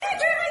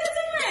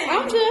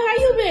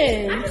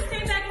happened? I just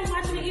came back from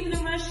watching the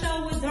Evening Rush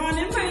show with Dawn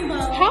and Rainbow.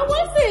 How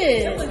was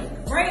it? It was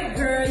great,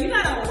 girl. You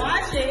gotta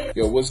watch it.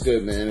 Yo, what's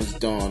good, man? It's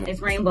Dawn.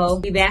 It's Rainbow.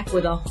 Be back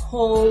with a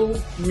whole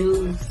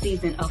new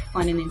season of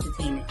fun and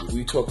entertainment.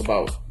 We talk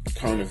about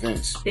current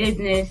events,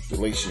 business,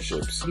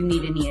 relationships. You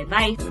need any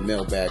advice, and the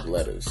mailbag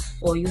letters.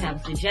 Or you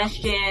have a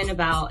suggestion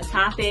about a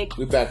topic.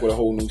 We're back with a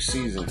whole new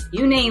season.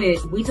 You name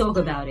it, we talk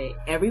about it.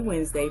 Every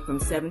Wednesday from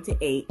 7 to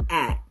 8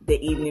 at the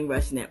Evening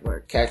Rush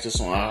Network. Catch us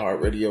on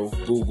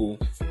iHeartRadio, Google,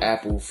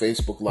 Apple,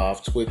 Facebook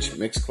Live, Twitch,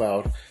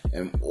 Mixcloud,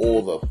 and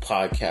all the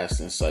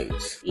podcasting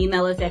sites.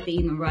 Email us at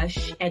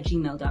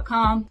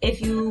theeveningrush@gmail.com.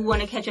 If you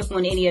want to catch up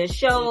on any of the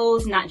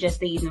shows, not just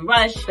the Evening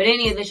Rush, but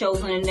any of the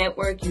shows on the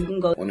network, you can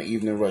go on the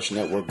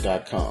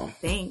eveningrushnetwork.com.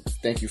 Thanks.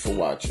 Thank you for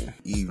watching.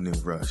 Evening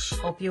Rush.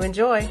 Hope you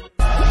enjoy.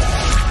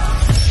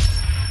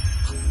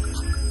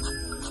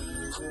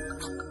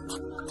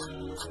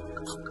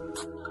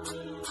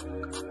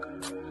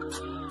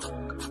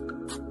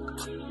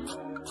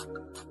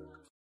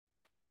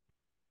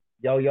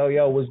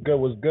 Yo, what's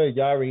good?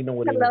 Y'all already know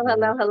what it is.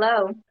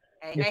 Hello.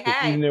 It's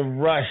the Evening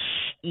Rush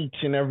each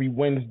and every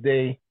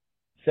Wednesday,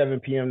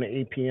 7 p.m. to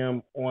 8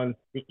 p.m. on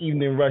the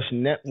Evening Rush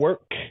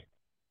Network.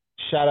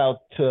 Shout out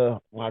to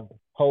my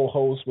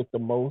co-host with the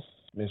most,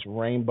 Miss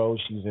Rainbow.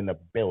 She's in the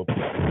building.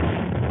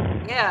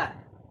 Yeah.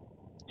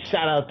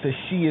 Shout out to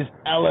She Is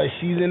Ella.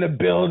 She's in the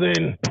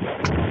building.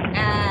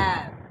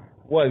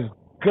 What's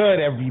good,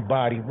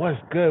 everybody?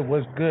 What's good?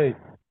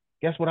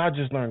 Guess what I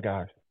just learned,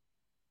 guys?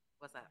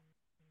 What's up?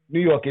 New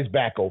York is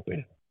back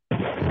open.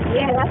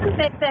 Yeah, that's what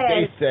they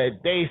said.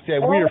 They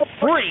said we're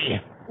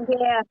free.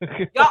 Yeah.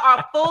 Y'all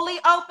are fully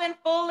open,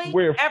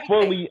 We're everything.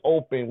 fully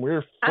open.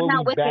 We're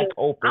fully back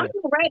open. I'm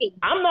not ready.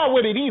 I'm not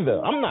with it either.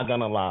 I'm not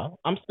gonna lie.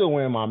 I'm still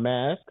wearing my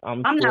mask.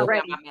 I'm not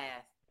ready. My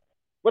mask.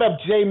 What up,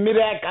 Jay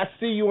Midak? I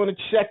see you on the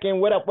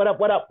check-in. What up?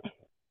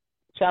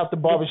 Shout out to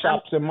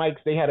Barbershops and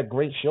Mike's. They had a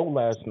great show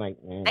last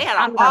night, man. They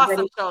had an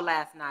awesome show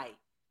last night.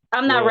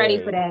 I'm not ready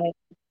for that.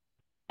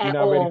 You're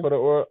not ready for the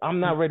world. I'm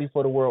not ready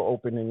for the world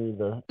opening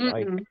either.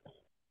 Like,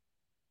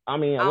 I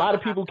mean, a lot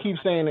of people keep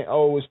saying that,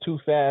 oh, it's too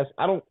fast.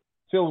 I don't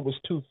feel it was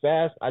too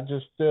fast. I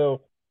just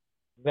feel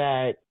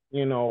that,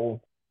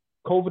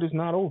 COVID is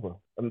not over.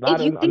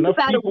 Enough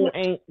people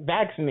ain't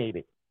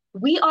vaccinated.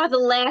 We are the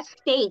last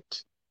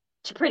state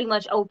to pretty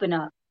much open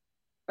up,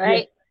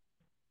 right? Yeah.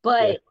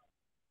 But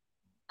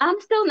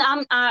I'm still,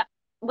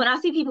 when I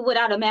see people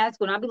without a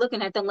mask, when I be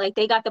looking at them like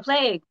they got the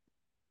plague.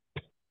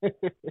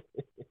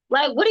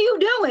 Like, what are you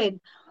doing?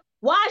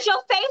 Why is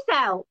your face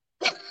out?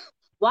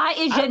 Why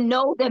is your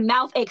nose and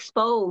mouth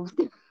exposed?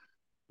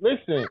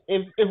 Listen,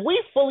 if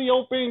we fully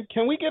open,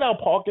 can we get our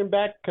parking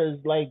back? Because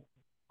like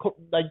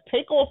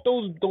take off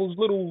those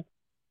little,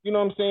 you know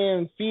what I'm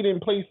saying,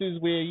 feeding places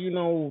where,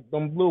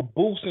 them little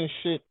booths and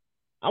shit.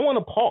 I want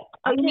to park.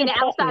 Oh, you mean the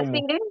outside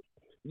seating?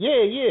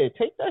 Yeah.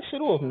 Take that shit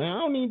off, man. I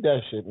don't need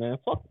that shit, man.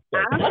 Fuck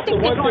that. I don't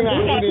think they're going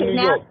to do that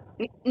now.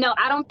 No,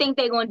 I don't think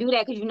they're going to do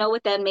that because you know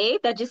what that made?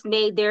 That just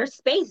made their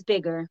space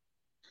bigger.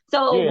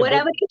 So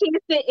whatever they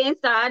can't fit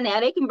inside, now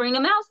they can bring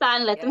them outside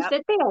and let them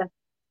sit there.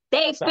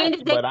 They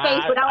expanded their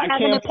space without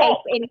having to pay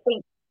for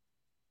anything.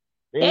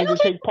 They need to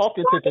take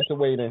parking tickets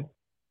away then.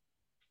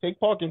 Take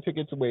parking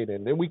tickets away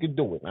then. Then we could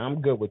do it.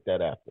 I'm good with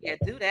that after. Yeah,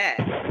 do that.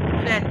 Do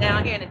that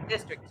down here in the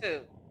district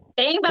too.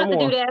 They ain't about to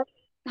do that.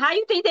 How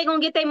you think they're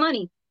going to get their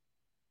money?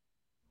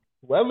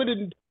 Whoever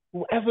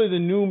the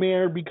new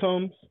mayor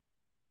becomes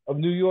of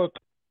New York,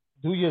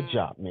 do your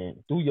job, man.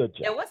 Do your job.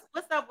 Yeah, what's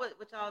up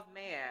with y'all's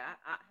mayor?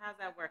 How's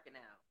that working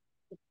out?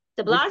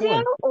 De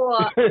Blasio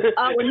or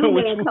a new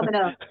mayor coming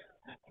up?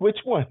 Which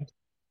one?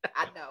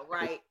 I know,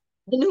 right?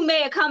 The new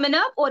mayor coming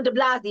up or De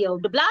Blasio?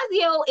 De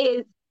Blasio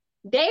is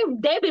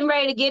they've been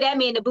ready to get that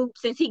man the boot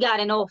since he got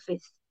in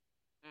office.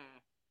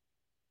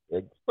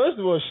 First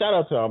of all, shout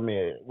out to our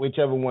mayor,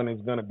 whichever one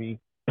it's gonna be.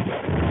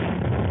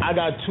 I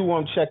got 2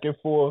 I'm checking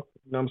for.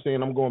 You know what I'm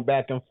saying? I'm going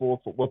back and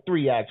forth. Well,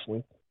 3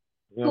 actually.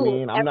 You know what I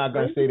mean? I'm not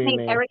gonna say their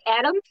name. Eric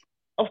Adams?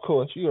 Of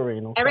course, you already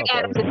know. Eric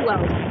Adams and who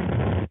else?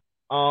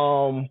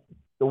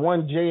 The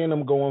one Jay and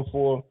I'm going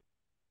for.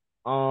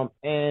 Who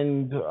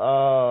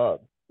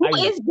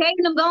is Jay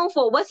and them going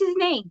for? What's his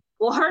name?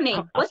 Or her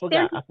name? I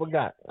forgot.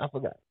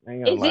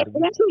 Is it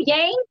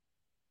Yang?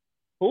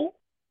 Who?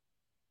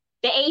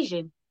 The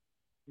Asian.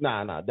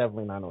 Nah,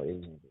 definitely not no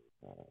Asian.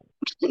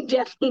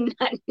 Definitely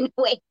not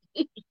no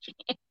Asian.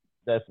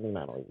 Definitely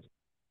not no Asian.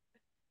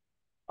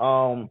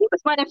 He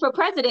was running for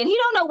president. He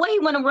don't know what he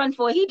want to run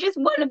for. He just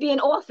want to be in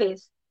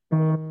office.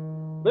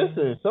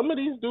 Listen, some of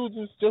these dudes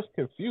is just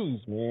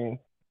confused, man.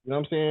 You know what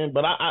I'm saying?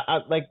 But I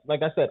like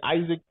I said,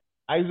 Isaac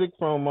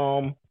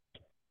from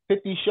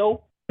 50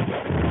 Show.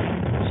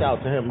 Shout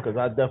out to him because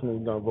I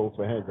definitely gonna vote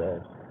for his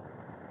ass.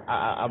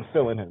 I'm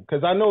feeling him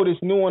because I know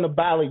this new on the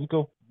ballot. You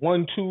go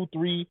 1, 2,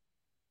 3.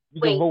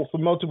 You can vote for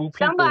multiple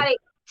people.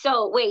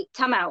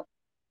 Time out.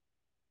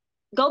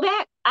 Go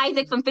back,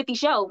 Isaac from 50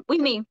 Show. What do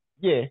you mean?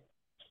 Yeah.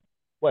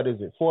 What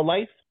is it? For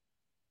Life?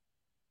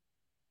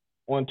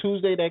 On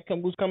Tuesday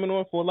who's coming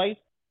on For Life?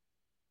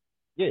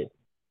 Yeah.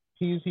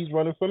 He's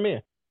running for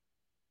mayor.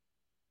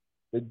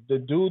 the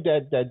dude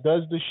that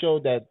does the show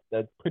that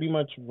pretty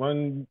much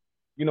run.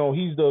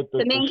 He's the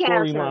main storyline.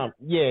 character.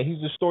 Yeah,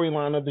 he's the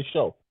storyline of the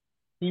show.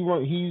 He's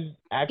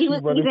actually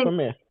He's running for in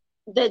mayor.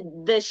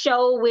 the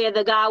show where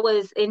the guy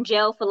was in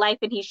jail for life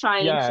and he's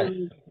trying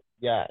to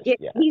Yes.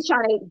 he's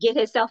trying to get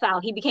himself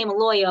out. He became a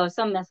lawyer or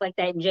some mess like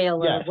that in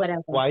jail or Yes.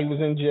 whatever. While he was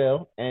in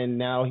jail, and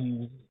now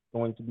he's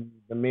going to be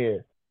the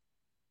mayor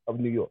of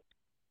New York.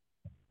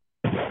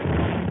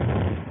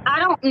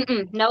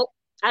 Nope.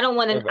 I don't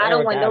want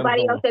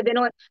nobody else that been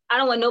on. I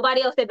don't want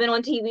nobody else that been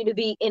on TV to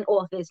be in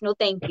office. No,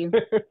 thank you.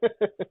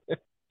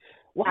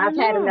 I've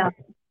had enough.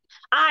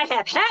 I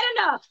have had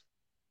enough.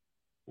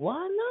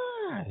 Why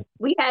not?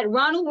 We had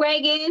Ronald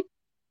Reagan.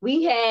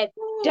 We had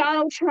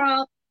Donald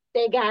Trump.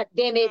 They got,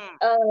 damn it,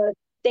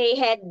 they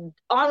had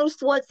Arnold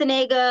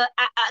Schwarzenegger.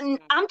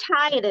 I'm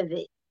tired of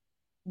it.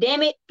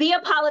 Damn it, be a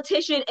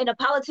politician and a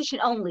politician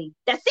only.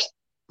 That's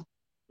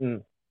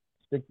it.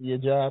 Stick to your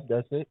job.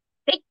 That's it.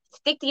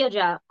 Stick to your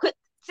job.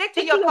 Stick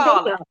to your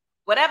calling.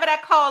 Whatever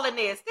that calling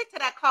is, stick to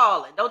that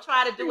calling. Don't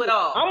try to do it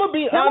all. I'm gonna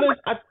be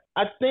honest.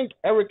 I think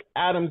Eric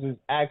Adams is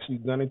actually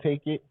gonna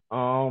take it.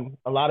 A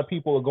lot of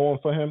people are going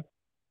for him.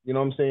 You know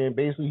what I'm saying?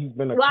 Basically, he's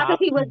been a cop.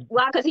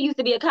 Why? Because he used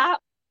to be a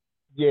cop.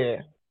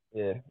 Yeah.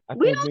 I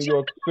think New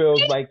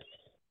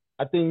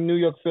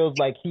York feels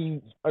like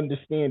he's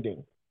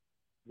understanding.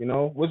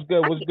 What's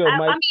good? What's good,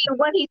 Mike? I mean,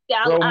 what he's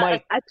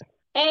Mike.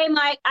 Hey,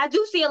 Mike. I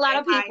do see a lot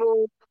of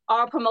people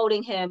are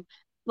promoting him,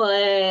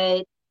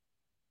 but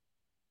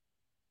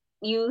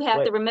you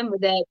have to remember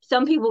that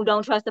some people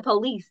don't trust the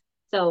police.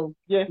 So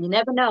you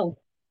never know.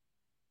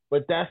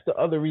 But that's the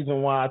other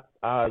reason why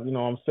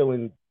I'm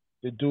feeling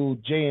the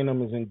dude Jay and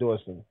them is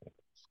endorsing.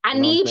 I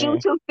need you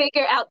to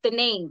figure out the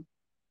name.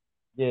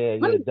 Yeah,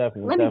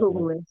 definitely. Let me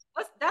Google this.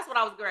 That's what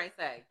I was going to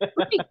say.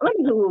 let me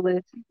Google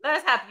this.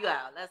 Let's help you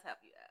out.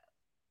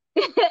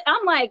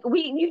 I'm like,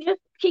 you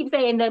just keep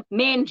saying the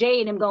man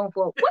Jay and him going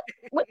for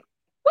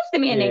what's the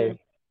man name?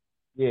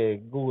 Yeah,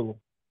 Google him.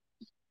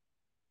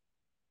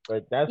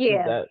 But that's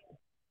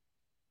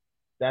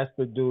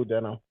the dude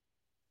that I'm.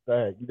 Go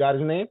ahead. You got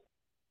his name?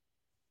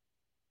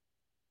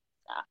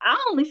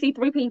 I only see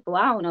 3 people.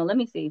 I don't know. Let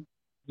me see.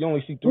 You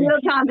only see 3 New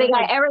York Times, they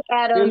got Eric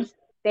Adams.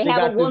 They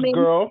have a woman.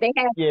 Girl. They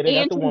have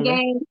Andrew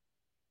Yang.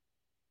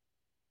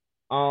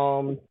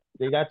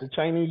 They got the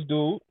Chinese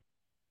dude.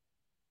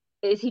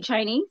 Is he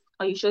Chinese?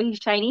 Are you sure he's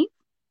Chinese?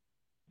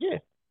 Yeah.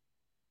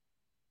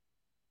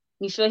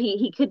 You sure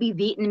he could be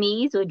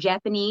Vietnamese or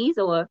Japanese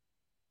or?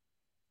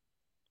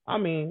 I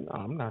mean,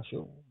 I'm not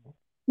sure.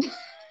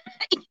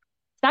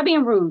 Stop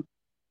being rude.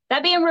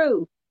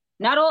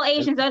 Not all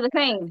Asians are the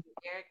same.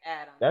 Eric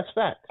Adams. That's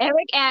fact.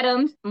 Eric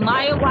Adams,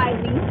 Maya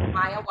Wiley.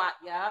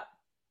 Yep.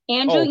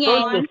 Andrew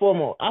Yang. First and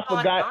foremost, I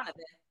forgot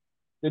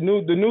the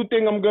new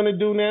thing I'm gonna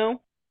do now.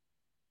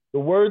 The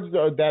words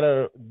that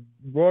are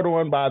brought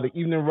on by the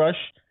Evening Rush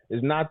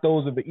is not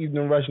those of the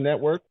Evening Rush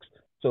networks.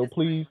 So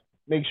please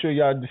make sure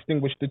y'all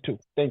distinguish the two.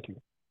 Thank you.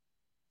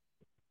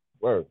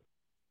 Word.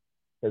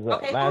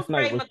 Last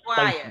night was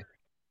spicy.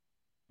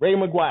 Ray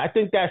McGuire. I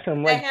think that's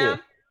him right there.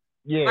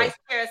 Yeah. Vice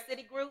Chair of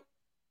Citigroup.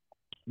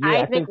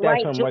 Yeah, I think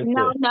that's him right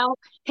there. No.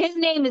 His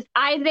name is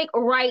Isaac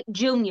Wright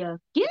Jr.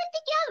 Get it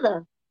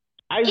together.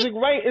 Isaac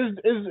Wright is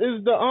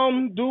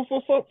the dude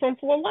from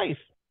For Life.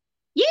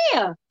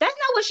 Yeah, that's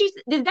not what she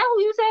said. Is that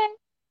who you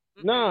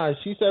said? Nah,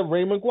 she said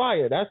Ray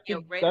McGuire. That's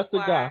the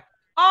guy.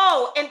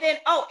 Oh, and then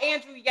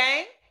Andrew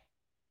Yang.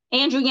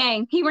 Andrew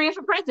Yang. He ran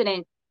for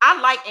president. I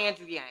like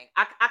Andrew Yang.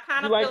 I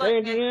kind of feel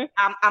Andrew Yang?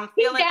 I'm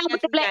feeling he's down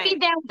with the black. He's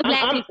down with the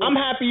black people. I'm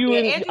happy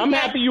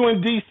you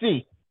in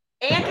DC.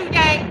 Andrew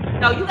Yang.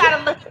 No, you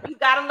gotta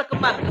look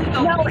him up.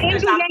 Andrew Yang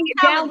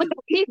is down with.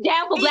 He's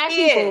down for black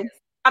people.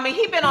 I mean,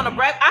 he been on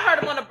I heard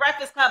him on the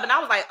Breakfast Club, and I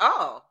was like,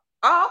 oh,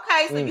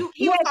 okay. So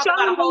he was talking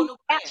about a whole new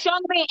plan.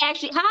 Charlamagne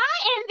actually,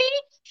 Envy.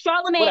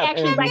 Charlamagne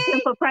actually likes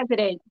him for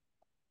president.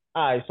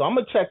 All right, so I'm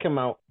gonna check him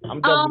out.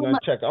 I'm definitely gonna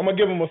check. I'm gonna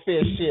give him a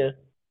fair share.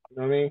 You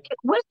know what I mean?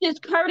 What's this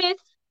Curtis?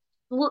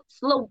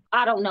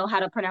 I don't know how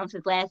to pronounce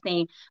his last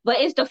name, but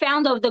it's the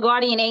founder of the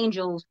Guardian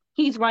Angels.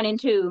 He's running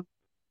too.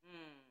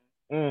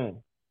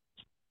 Listen,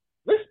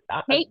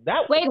 wait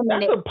a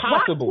minute. That's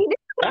impossible. This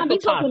is what I'm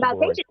talking about.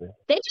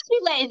 They just be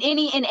letting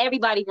any and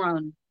everybody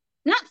run.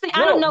 Not saying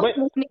I don't know.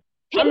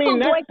 I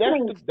mean,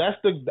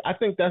 I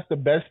think that's the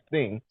best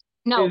thing.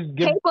 No,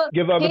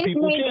 give other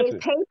people chances.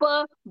 Is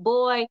Paper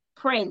Boy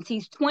Prince.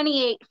 He's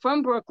 28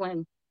 from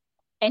Brooklyn,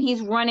 and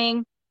he's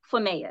running for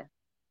mayor.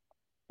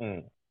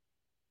 And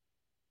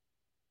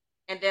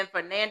then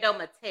Fernando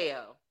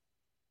Mateo.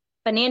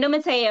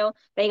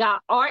 They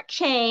got Art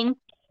Chang,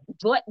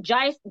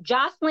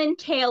 Jocelyn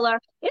Taylor.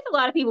 It's a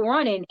lot of people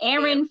running.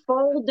 Aaron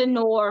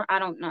Foldenor. I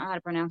don't know how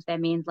to pronounce that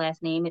man's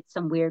last name. It's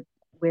some weird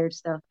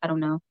stuff. I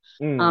don't know.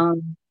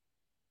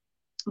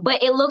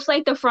 But it looks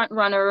like the front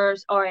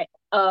runners are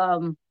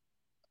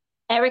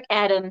Eric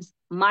Adams,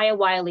 Maya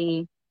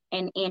Wiley,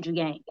 and Andrew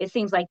Yang. It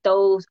seems like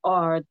those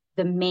are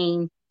the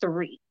main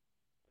 3.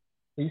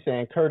 He's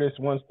saying Curtis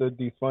wants to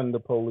defund the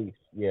police.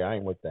 Yeah, I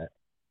ain't with that.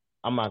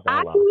 I'm not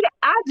gonna lie.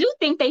 I do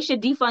think they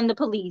should defund the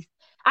police.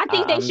 I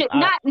think they should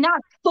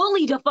not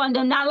fully defund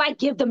them, not like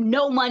give them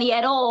no money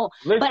at all.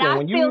 Listen, but I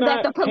when feel you're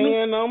that not the police,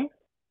 paying them,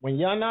 when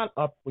you're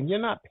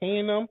not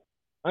paying them,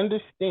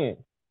 understand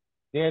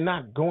they're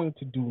not going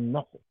to do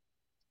nothing.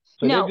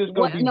 So they're just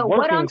going to be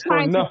working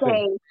for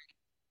nothing.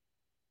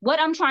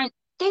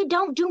 They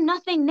don't do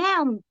nothing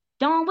now,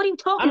 Dawn. What are you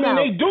talking about?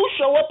 They do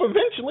show up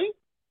eventually.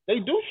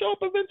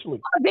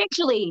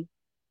 Eventually.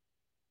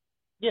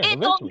 Yeah,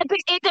 eventually.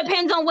 It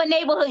depends on what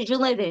neighborhood you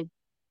live in.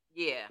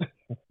 Yeah.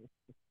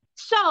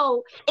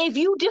 So if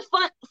you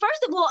defund,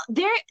 first of all,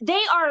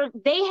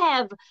 they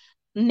have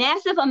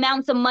massive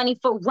amounts of money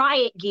for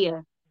riot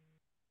gear.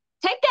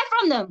 Take that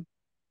from them.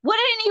 What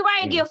do they need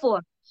riot gear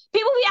for?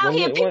 People be out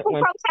here, people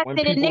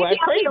protesting, and they be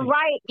out here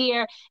riot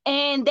gear,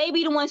 and they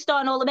be the ones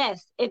starting all the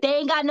mess. If they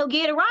ain't got no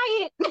gear to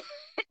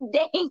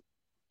riot,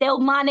 they'll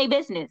mind their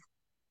business.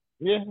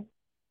 Yeah.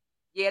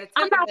 Yeah.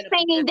 I'm not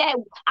saying that.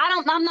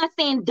 I'm not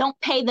saying don't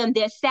pay them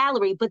their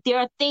salary, but there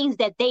are things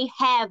that they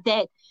have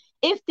that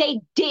if they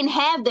didn't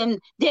have them,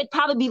 there'd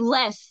probably be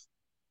less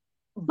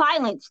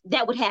violence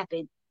that would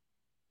happen.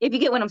 If you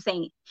get what I'm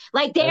saying,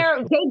 like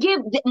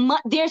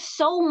there's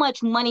so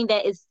much money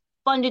that is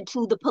funded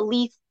to the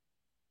police.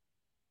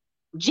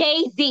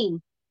 Jay-Z,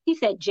 he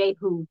said Jay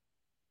who?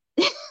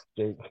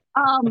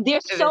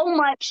 There's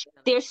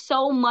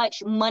so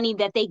much money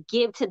that they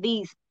give to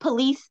these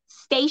police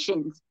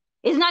stations.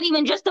 It's not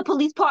even just the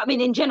police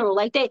department in general.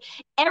 Like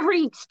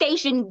every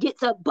station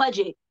gets a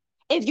budget.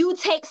 If you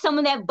take some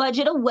of that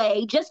budget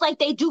away, just like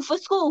they do for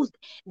schools,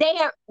 they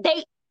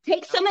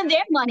take some of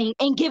their money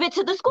and give it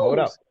to the schools. Hold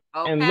up.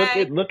 Okay.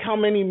 And look how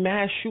many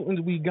mass shootings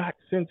we got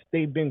since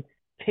they've been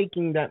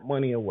taking that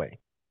money away.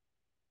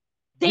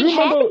 They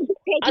haven't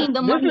been taking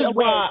the money away. This is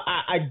why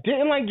I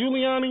didn't like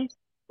Giuliani,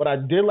 but I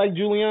did like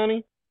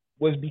Giuliani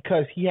was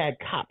because he had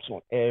cops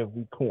on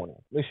every corner.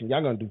 Listen,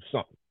 y'all gonna do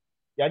something.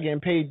 Y'all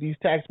getting paid these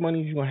tax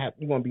monies, you're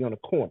gonna be on a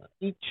corner.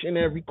 Each and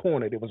every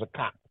corner there was a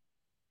cop.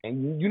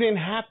 And you didn't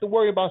have to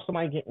worry about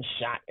somebody getting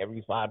shot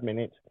every 5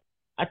 minutes.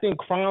 I think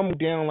crime went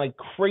down like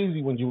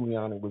crazy when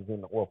Giuliani was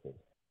in the office.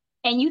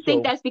 And you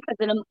think that's because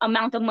of the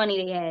amount of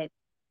money they had?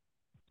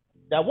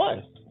 That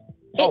was.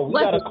 We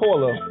got a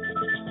caller.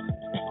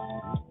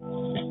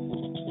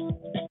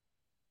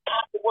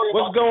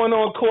 What's going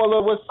on,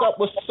 caller? What's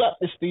up?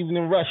 It's Steven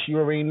and Rush. You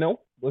already know.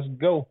 Let's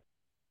go.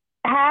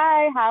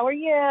 Hi, how are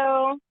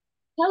you?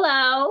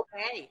 Hello.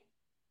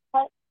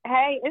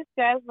 Hey, it's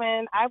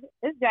Jasmine.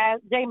 It's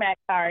J-Mac,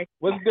 sorry.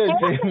 What's good,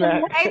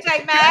 J-Mac? Hey,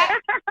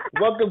 J-Mac.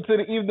 Welcome to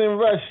the Evening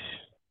Rush.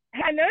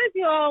 I noticed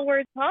you all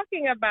were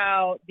talking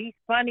about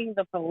defunding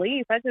the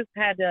police. I just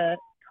had to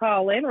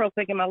call in real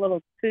quick in my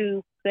little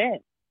 2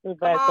 cents, if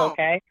that's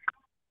okay.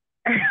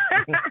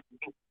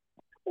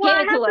 Well,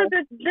 I have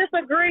to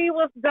disagree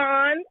with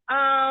Dawn.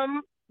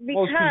 Because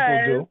most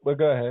people do, but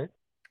go ahead.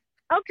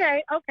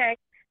 Okay.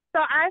 So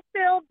I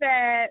feel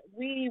that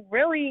we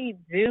really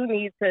do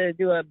need to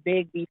do a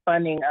big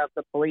defunding of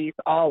the police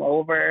all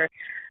over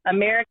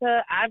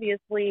America.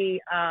 Obviously,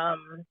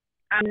 I'm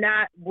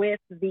not with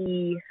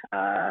the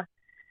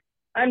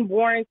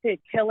unwarranted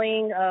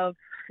killing of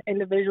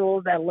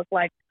individuals that look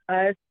like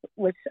us,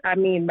 which I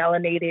mean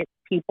melanated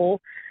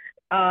people.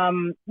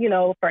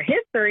 For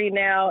history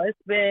now, it's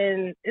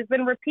been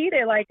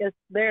repeated. Like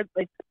they're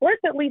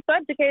explicitly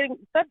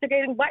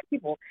subjugating Black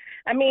people.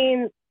 I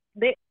mean,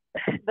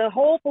 the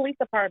whole police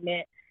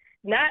department,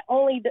 not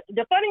only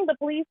defunding the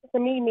police to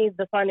me means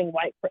defunding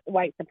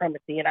white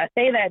supremacy, and I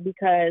say that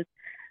because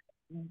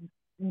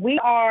we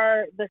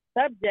are the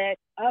subject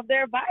of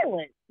their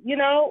violence.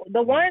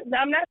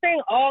 I'm not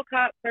saying all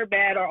cops are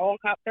bad or all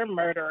cops are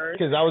murderers.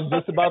 Because I was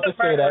just about to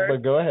say that,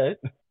 but go ahead.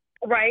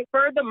 Right,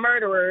 for the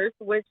murderers,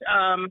 which,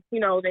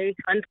 they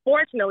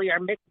unfortunately are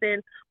mixed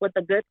in with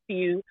a good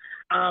few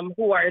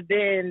who are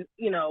then,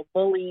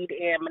 bullied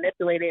and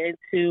manipulated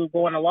into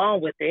going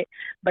along with it.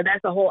 But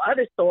that's a whole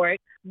other story.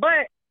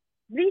 But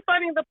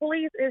defunding the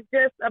police is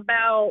just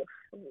about,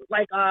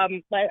 like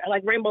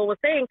Rainbow was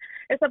saying,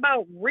 it's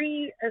about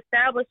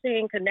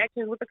reestablishing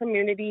connections with the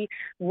community,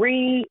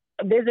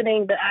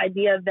 revisiting the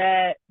idea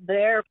that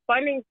their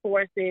funding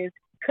sources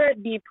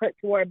could be put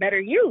toward better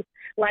use,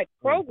 like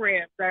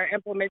programs that are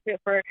implemented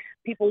for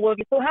people with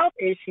mental health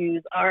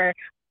issues, or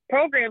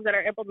programs that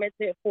are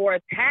implemented for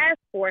a task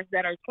force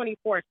that are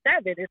 24/7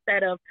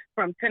 instead of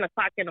from 10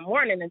 o'clock in the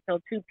morning until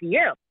 2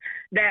 p.m.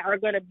 that are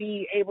going to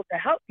be able to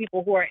help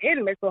people who are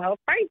in mental health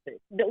crisis,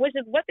 which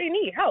is what they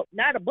need, help,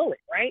 not a bullet,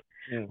 right?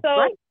 So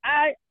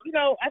I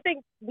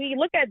think we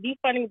look at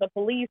defunding the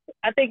police,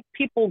 I think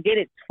people get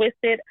it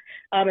twisted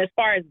as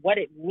far as what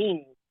it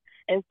means.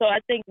 And so I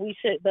think we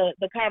should,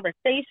 the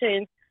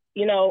conversation,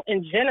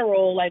 in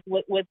general, like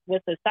with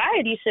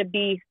society should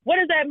be, what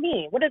does that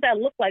mean? What does that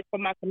look like for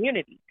my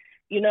community?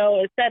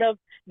 Instead of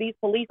these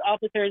police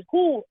officers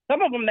who,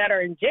 some of them that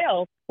are in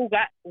jail, who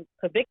got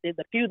convicted,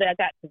 the few that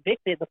got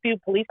convicted, the few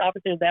police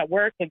officers that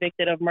were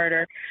convicted of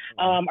murder,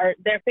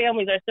 their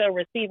families are still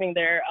receiving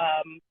their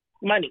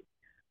money.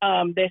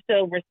 They're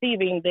still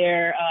receiving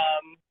their,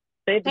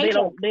 they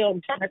don't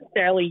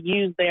necessarily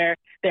use their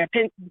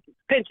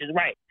pensions,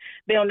 right?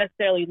 they don't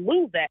necessarily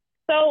lose that.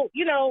 So,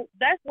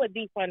 that's what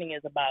defunding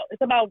is about.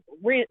 It's about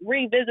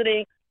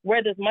revisiting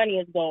where this money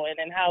is going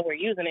and how we're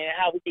using it and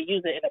how we can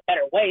use it in a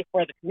better way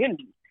for the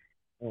community.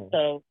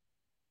 So,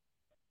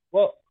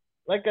 well,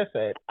 like I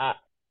said,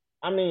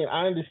 I mean,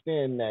 I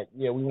understand that,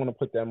 we want to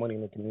put that money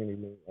in the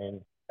community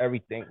and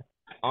everything.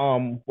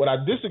 What I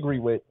disagree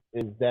with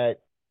is that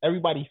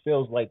everybody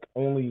feels like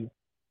only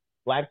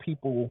Black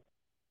people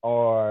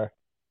are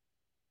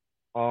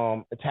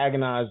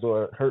antagonized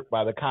or hurt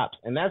by the cops,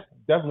 and that's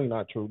definitely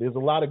not true. There's a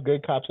lot of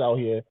good cops out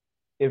here.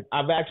 If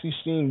I've actually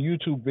seen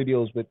YouTube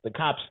videos with the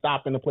cops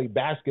stopping to play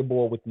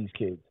basketball with these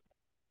kids,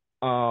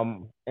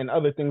 and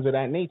other things of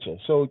that nature.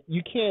 So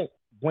you can't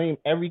blame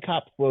every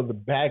cop for the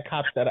bad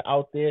cops that are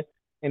out there.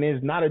 And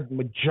there's not a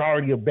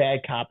majority of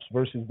bad cops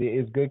versus there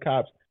is good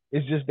cops.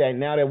 It's just that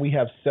now that we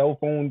have cell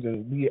phones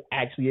and we are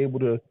actually able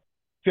to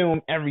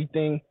film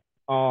everything,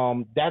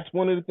 that's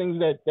one of the things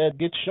that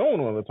gets shown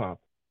all the time.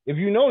 If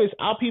you notice,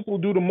 our people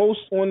do the most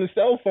on the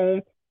cell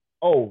phone.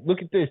 Oh,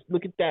 look at this,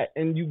 look at that.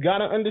 And you got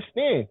to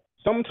understand,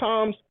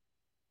 sometimes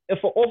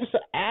if an officer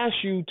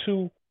asks you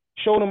to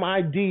show them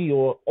ID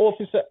or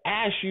officer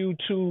asks you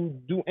to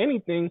do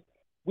anything,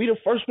 we the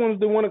first ones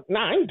that want to,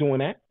 I ain't doing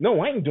that.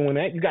 No, I ain't doing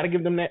that. You got to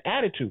give them that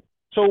attitude.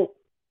 So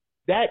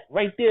that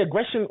right there,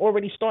 aggression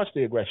already starts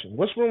the aggression.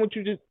 What's wrong with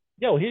you just,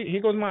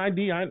 here goes my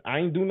ID. I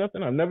ain't do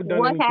nothing. I've never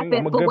done anything. I'm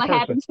a good person. What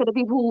happens to the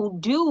people who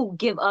do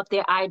give up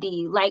their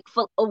ID? Like,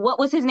 what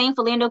was his name?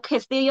 Philando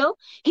Castillo?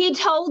 He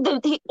told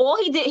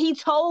he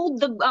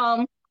told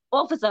the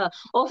officer,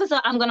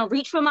 I'm going to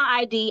reach for my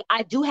ID.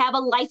 I do have a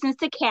license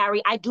to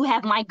carry. I do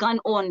have my gun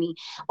on me.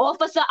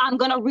 Officer, I'm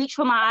going to reach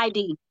for my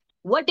ID.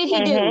 What did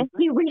he do?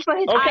 He reached for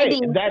his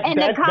ID, and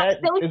the cop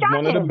still shot him. That is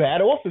one of the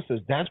bad officers.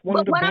 That's one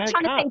of the bad cops.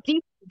 But what I'm trying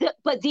to say,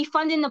 but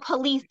defunding the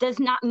police does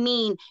not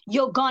mean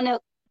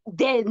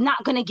they're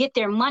not gonna get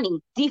their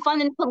money.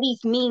 Defunding the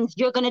police means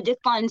you're gonna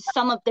defund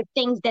some of the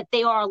things that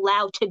they are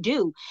allowed to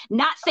do.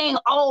 Not saying,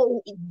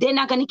 they're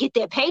not gonna get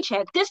their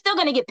paycheck. They're still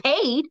gonna get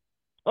paid.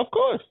 Of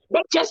course.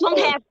 They just won't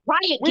have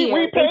riot gear.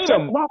 We pay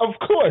them, of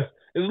course.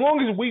 As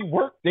long as we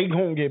work, they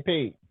gonna get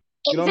paid.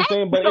 You know what I'm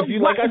saying? But if you,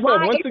 like I said,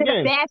 once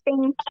again,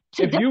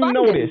 if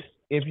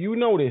you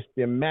notice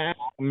the mass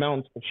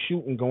amounts of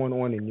shooting going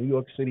on in New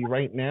York City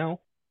right now,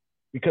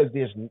 because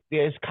there's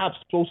cops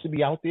supposed to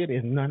be out there,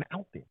 there's none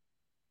out there.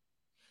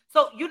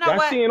 So you know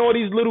what? Seeing all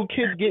these little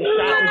kids get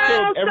shot and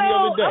killed every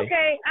other day.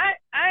 Okay,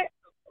 I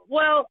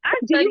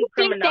do you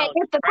think that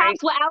if the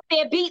cops were out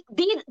there, these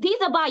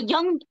are by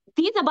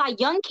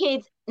young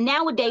kids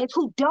nowadays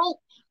who don't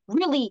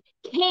really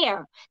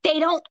care. They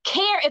don't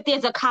care if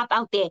there's a cop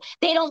out there.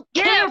 They don't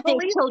care if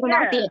there's children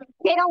out there.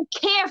 They don't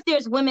care if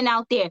there's women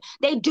out there.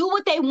 They do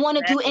what they want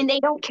to do, and they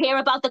don't care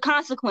about the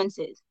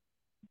consequences.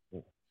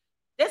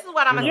 This is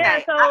what I'm gonna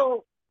say.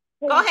 So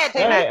go ahead,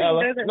 Jay.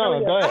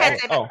 No, go ahead.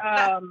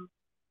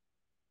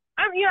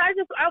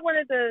 I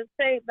wanted to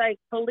say, like,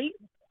 police.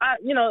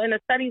 In the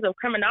studies of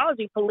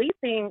criminology,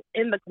 policing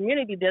in the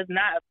community does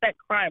not affect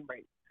crime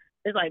rates.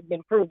 It's like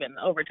been proven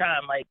over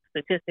time. Like,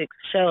 statistics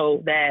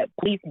show that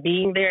police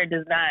being there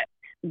does not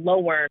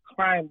lower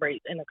crime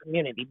rates in the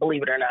community,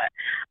 believe it or not.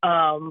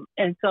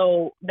 And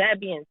so that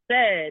being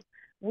said,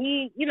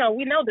 we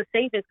know the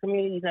safest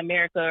communities in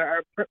America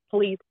are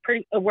pretty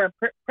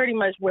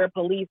much where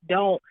police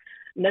don't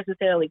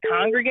necessarily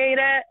congregate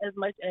at as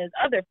much as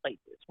other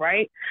places,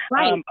 right?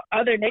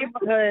 Other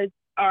neighborhoods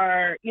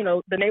are,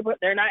 the neighborhood,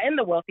 they're not in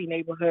the wealthy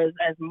neighborhoods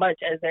as much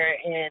as they're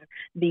in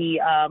the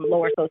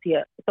lower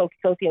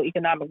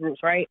socioeconomic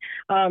groups, right?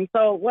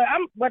 So what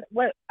I'm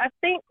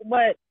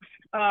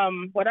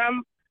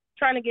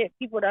trying to get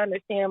people to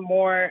understand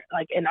more,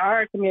 like in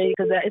our community,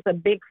 because it's a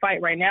big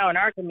fight right now in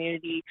our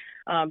community.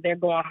 They're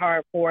going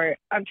hard for it.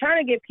 I'm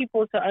trying to get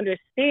people to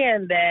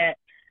understand that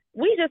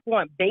we just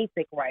want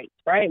basic rights,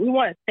 right? We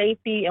want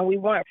safety and we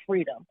want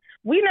freedom.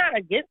 We're not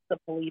against the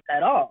police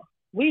at all.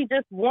 We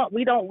don't want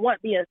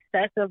the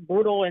excessive,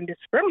 brutal, and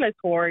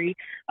discriminatory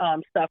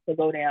stuff to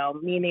go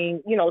down,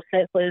 meaning,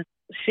 senseless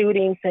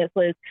shootings,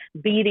 senseless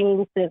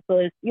beatings,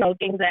 senseless,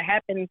 things that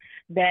happen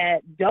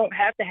that don't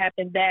have to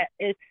happen, that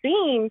it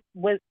seems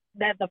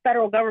that the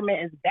federal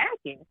government is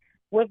backing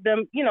with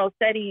them,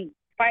 steady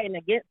fighting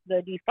against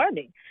the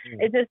defunding.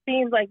 It just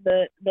seems like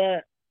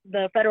the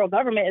federal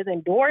government is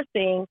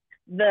endorsing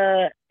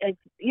the,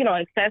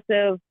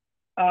 excessive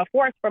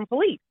force from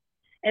police.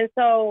 And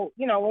so,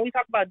 when we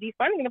talk about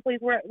defunding the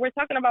police, we're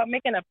talking about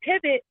making a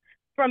pivot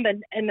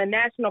in the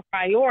national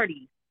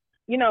priorities.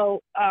 If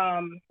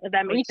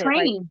that makes sense,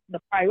 like the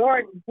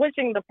priority,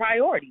 switching the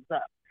priorities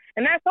up,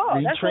 and that's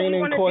all. That's what we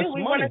want to do.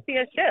 We want to see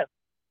a shift.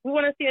 We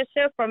want to see a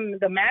shift from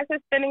the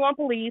massive spending on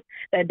police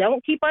that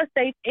don't keep us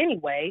safe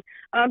anyway,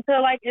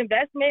 to like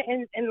investment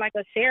in like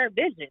a shared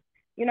vision.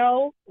 You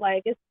know,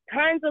 like it's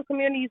tons of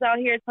communities out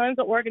here, tons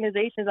of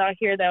organizations out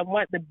here that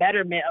want the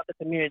betterment of the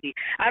community.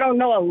 I don't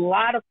know a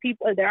lot of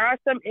people. There are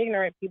some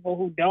ignorant people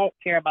who don't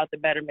care about the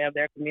betterment of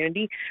their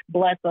community.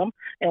 Bless them.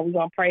 And we're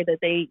going to pray that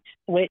they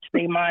switch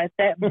their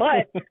mindset.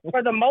 But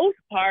for the most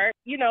part,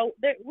 you know,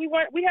 we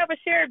have a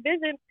shared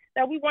vision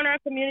that we want our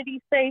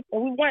community safe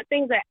and we want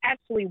things that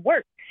actually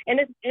work. And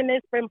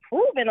it's been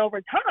proven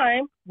over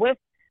time with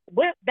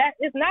that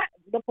is not,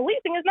 the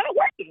policing is not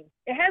working.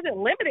 It hasn't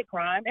limited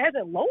crime. It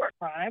hasn't lowered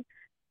crime.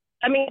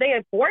 I mean, they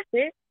enforce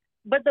it,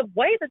 but the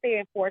way that they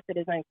enforce it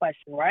is in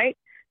question, right?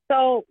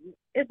 So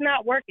it's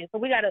not working. So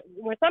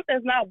when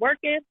something's not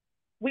working,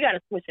 we got to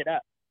switch it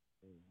up.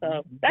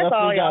 So that's definitely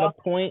all, y'all. Got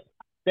a point.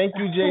 Thank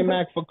you, J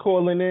Mac, for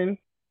calling in.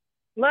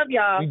 Love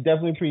y'all. We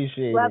definitely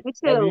appreciate Love it.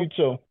 you too. Love you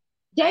too.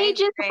 They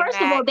just,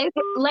 first of all, they,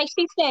 like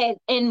she said,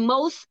 in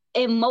most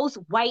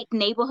white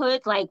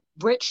neighborhoods, like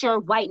richer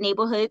white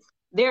neighborhoods,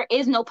 there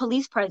is no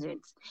police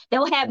presence.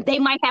 They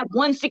might have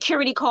one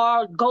security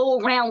car go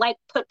around, like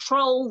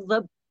patrol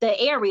the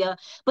area,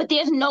 but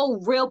there's no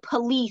real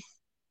police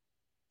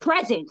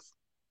presence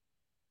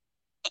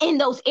in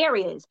those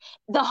areas.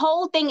 The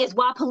whole thing is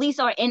why police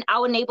are in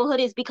our neighborhood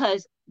is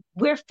because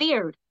we're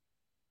feared.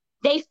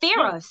 They fear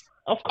us.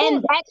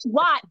 And that's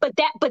why,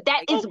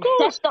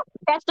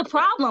 that's the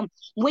problem.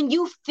 When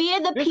you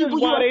fear the people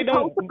you are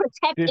supposed to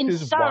protect and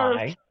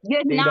serve,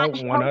 you're not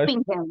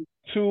helping them.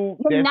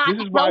 This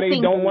is why they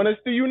don't want us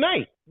to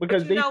unite,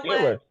 because they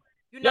fear us.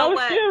 Y'all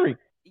are scary.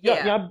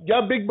 Yeah.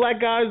 Y'all big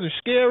black guys are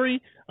scary.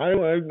 I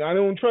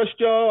don't trust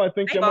y'all. I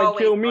think y'all might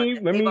kill me.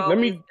 Let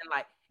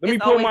me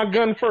pull my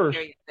gun first.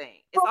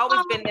 It's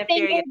always been the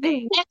inferior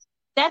thing.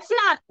 That's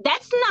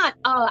not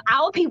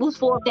our people's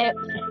fault that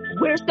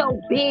we're so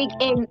big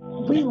and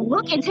we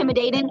look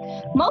intimidating.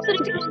 Most of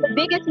the time, the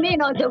biggest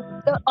men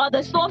are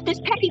the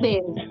softest petty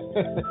bears.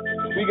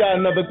 We got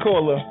another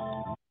caller.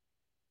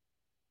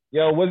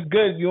 Yo, what's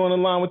good? You on the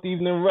line with the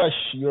Evening Rush?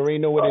 You already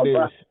know what it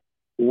is.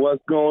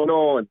 What's going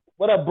on?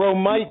 What up, bro,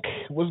 Mike?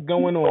 What's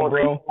going on,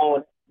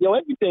 bro? Yo,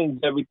 everything's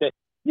everything.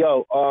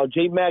 Yo,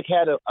 J Mac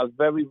had a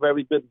very,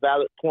 very good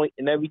valid point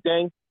and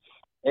everything.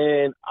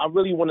 And I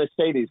really want to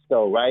say this,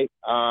 though, right?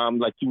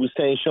 Like you were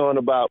saying, Sean,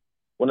 about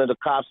one of the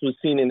cops was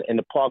seen in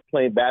the park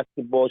playing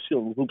basketball,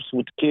 shooting hoops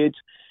with the kids.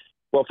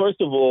 Well,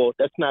 first of all,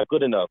 that's not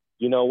good enough.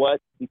 You know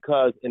what?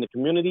 Because in the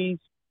communities,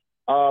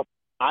 I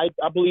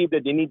believe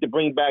that they need to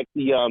bring back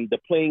the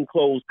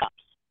plainclothes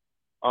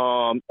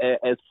cops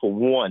as for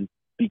one,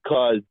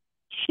 because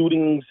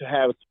shootings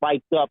have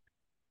spiked up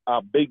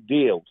a big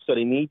deal. So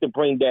they need to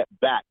bring that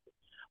back.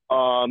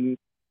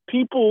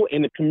 People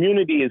in the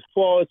community, as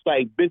far as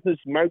like business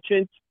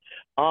merchants,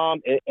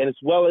 and as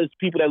well as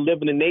people that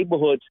live in the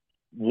neighborhoods,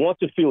 want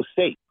to feel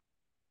safe.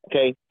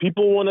 Okay,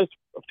 people want to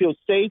feel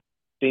safe.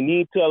 They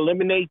need to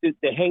eliminate the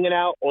hanging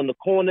out on the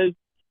corners,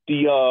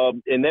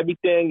 and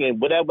everything,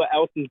 and whatever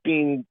else is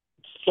being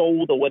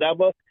sold or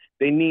whatever.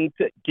 They need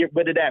to get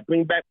rid of that.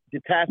 Bring back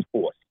the task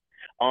force.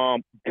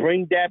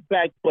 Bring that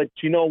back. But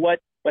you know what?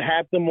 But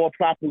have them more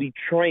properly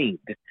trained.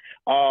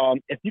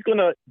 If you're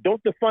gonna,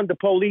 don't defund the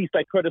police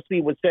like Curtis Lee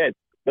was said,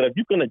 but if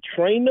you're gonna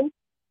train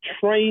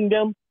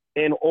them,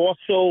 and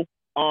also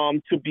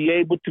to be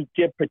able to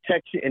give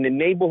protection in the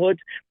neighborhoods,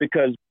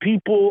 because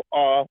people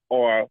are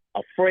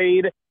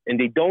afraid and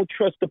they don't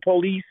trust the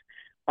police.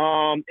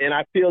 And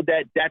I feel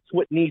that that's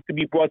what needs to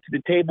be brought to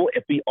the table.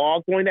 If we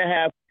are going to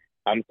have,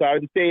 I'm sorry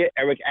to say it,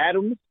 Eric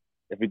Adams,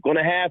 if we're going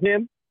to have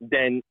him,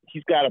 then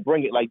he's got to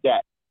bring it like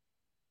that.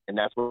 And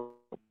that's what.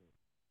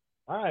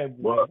 All right,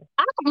 well,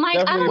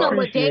 Mike, I don't know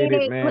what day and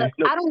age.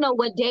 I don't know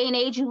what day and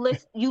age you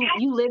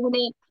living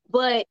in,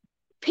 but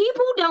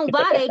people don't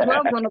buy their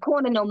drugs on the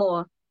corner no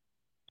more.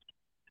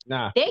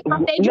 Nah. No.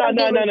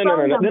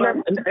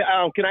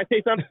 Can I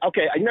say something?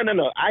 Okay,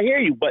 no. I hear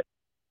you, but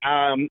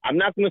I'm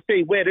not going to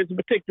say where. There's a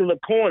particular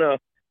corner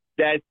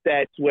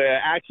that's where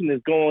action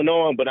is going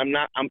on, but I'm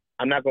not going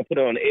to put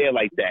it on the air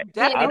like that.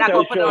 Definitely not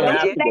going to put it on the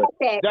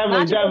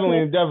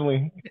air.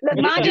 Definitely.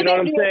 You know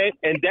what I'm saying?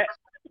 And that.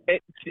 I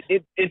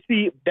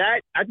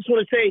just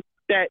want to say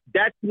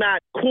that's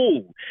not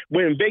cool.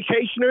 When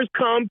vacationers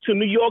come to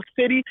New York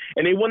City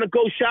and they want to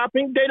go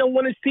shopping, they don't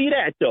want to see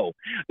that, though.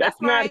 That's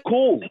not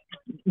cool.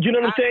 You know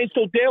what I'm saying?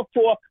 So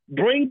therefore,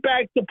 bring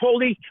back the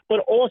police,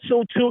 but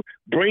also to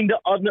bring the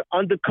other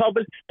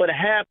undercovers, but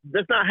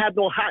let's not have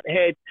no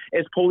hotheads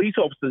as police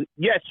officers.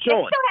 Yes,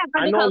 Sean,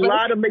 I know a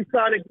lot of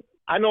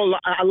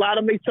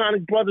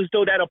Masonic brothers,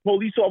 though, that are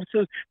police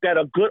officers that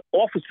are good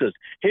officers.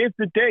 Here's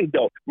the thing,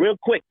 though, real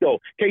quick, though.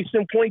 Case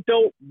in point,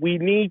 though, we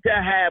need to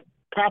have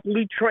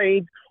properly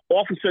trained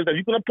officers. If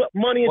you're going to put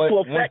money into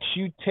effect. Once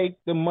you take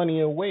the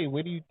money away,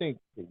 where do you think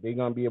they're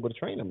going to be able to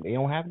train them? They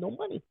don't have no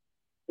money.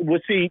 Well,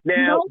 see,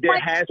 now there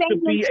has to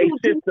be a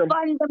system.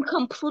 Fund them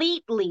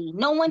completely.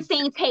 No one's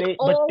saying take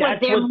all of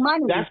their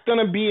money. That's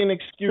going to be an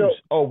excuse.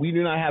 We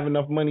do not have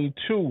enough money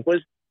to.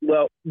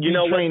 Well, you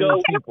know what,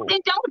 though?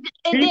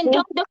 Then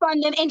don't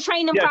defund them and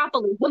train them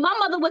properly. When my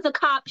mother was a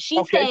cop,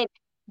 she said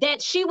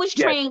that she was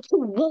trained to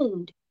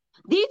wound.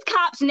 These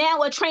cops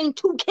now are trained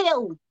to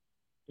kill.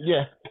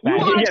 Yeah. You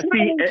are Yeah,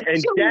 trained and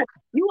to. that,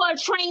 You are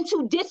trained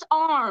to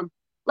disarm.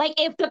 Like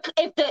if the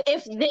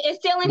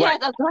assailant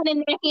right. has a gun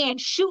in their hand,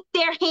 shoot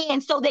their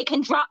hand so they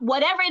can drop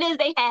whatever it is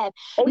they have.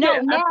 Oh, No,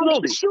 yeah, now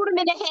absolutely. shoot them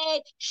in the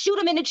head, shoot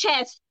them in the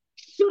chest,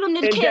 shoot them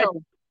to And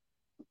kill.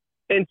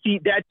 And see,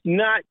 that's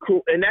not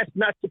cool, and that's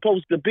not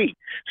supposed to be.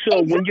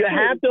 So when you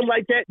have them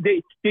like that,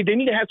 they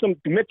need to have some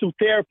mental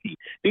therapy.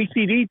 They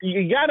see these,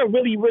 you gotta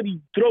really, really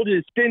throw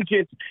the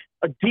stringent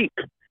deep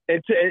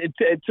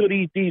into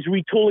these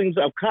retoolings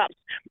of cops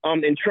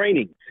and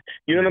trainings.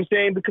 You know what I'm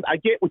saying? Because I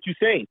get what you're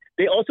saying.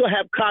 They also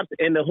have cops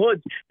in the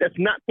hoods that's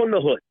not from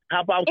the hood.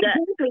 How about that?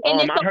 And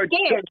they're so I heard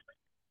scared.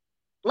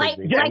 Like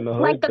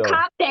the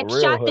cop that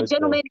shot the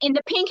gentleman in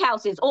the pink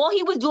houses. All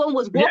he was doing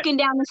was walking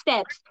down the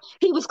steps.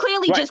 He was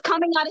clearly just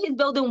coming out of his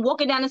building,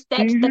 walking down the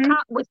steps. The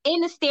cop was in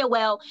the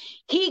stairwell.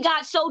 He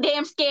got so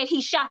damn scared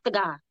he shot the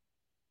guy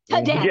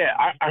to death. Yeah,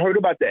 I heard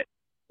about that.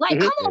 Like,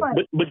 come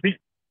on. But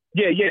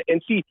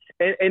and see,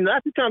 and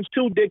lots of times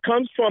too, that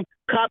comes from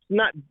cops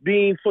not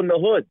being from the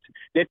hoods.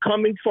 They're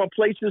coming from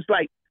places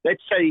like,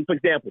 let's say, for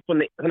example, from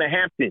the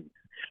Hamptons.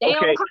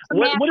 Okay,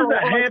 what is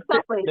a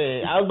Hampton?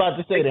 Hey, I was about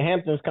to say the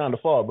Hamptons kind of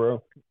far,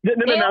 bro. No,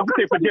 I'm just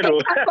saying for general.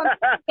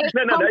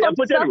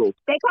 For general.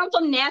 They come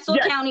from Nassau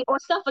County or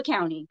Suffolk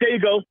County. There you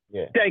go.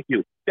 Yeah. Thank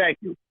you.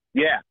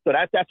 Yeah, so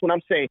that's what I'm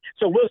saying.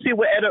 So we'll see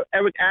what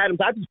Eric Adams.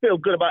 I just feel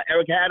good about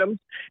Eric Adams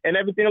and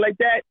everything like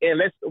that. And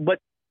let's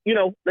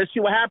see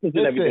what happens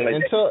and everything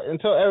like that.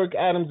 Until Eric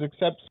Adams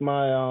accepts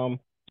my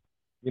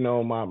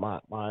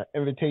my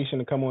invitation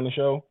to come on the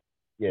show.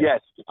 Yeah.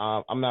 Yes.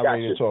 I'm not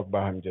ready to talk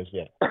about him just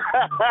yet.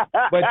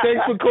 But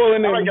thanks for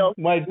calling in,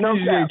 Mike.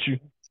 Appreciate you.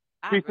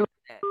 I agree with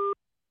that.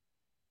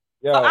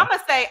 So I'm going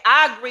to say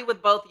I agree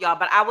with both of y'all,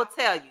 but I will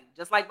tell you,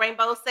 just like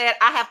Rainbow said,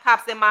 I have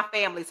cops in my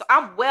family. So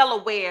I'm well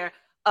aware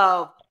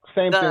of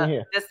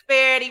the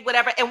disparity,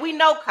 whatever. And we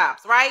know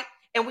cops, right?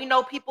 And we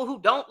know people who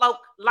don't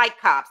like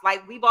cops.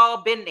 Like, we've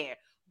all been there.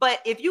 But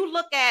if you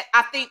look at,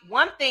 I think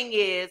one thing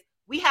is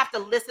we have to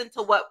listen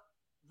to what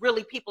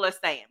really people are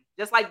saying.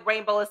 Just like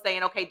Rainbow is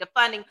saying, okay,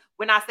 defunding,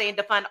 we're not saying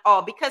defund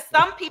all, because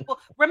some people,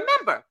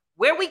 remember,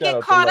 where we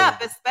get caught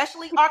up,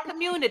 especially our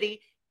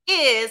community,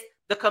 is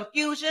the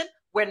confusion.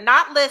 We're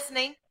not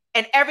listening,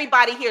 and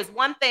everybody hears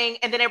one thing,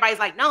 and then everybody's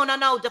like, no,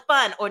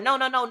 defund, or no,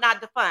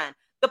 not defund.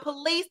 The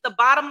police, the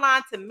bottom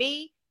line to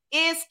me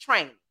is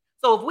training.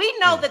 So if we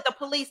know that the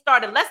police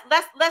started,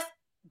 let's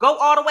go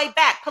all the way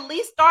back.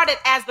 Police started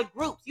as the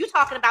groups. You're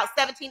talking about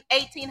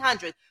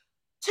 1800s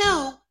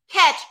to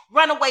catch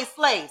runaway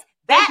slaves.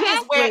 That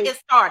is where it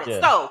started.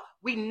 Yeah. So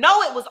we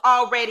know it was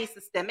already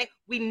systemic.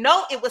 We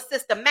know it was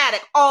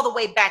systematic all the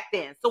way back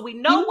then. So we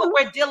know what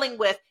we're dealing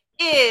with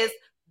is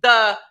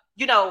the,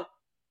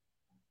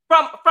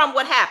 from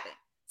what happened.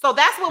 So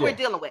that's what we're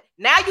dealing with.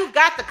 Now you've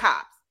got the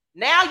cops.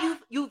 Now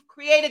you've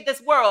created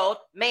this world,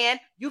 man.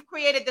 You've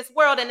created this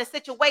world in a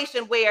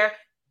situation where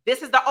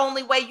this is the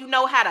only way you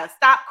know how to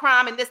stop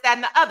crime and this, that,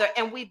 and the other.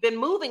 And we've been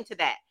moving to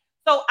that.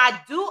 So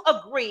I do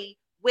agree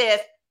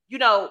with,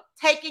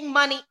 taking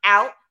money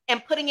out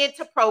and putting it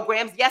into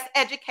programs. Yes,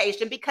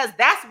 education, because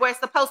that's where it's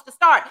supposed to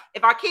start.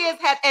 If our kids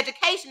had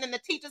education and the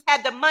teachers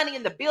had the money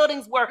and the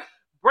buildings were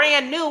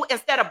brand new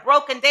instead of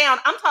broken down,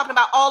 I'm talking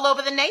about all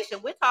over the nation.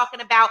 We're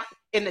talking about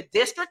in the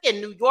district,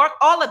 in New York,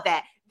 all of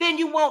that. Then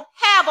you won't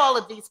have all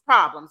of these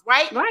problems,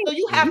 right? So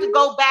you have to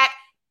go back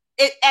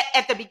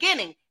at the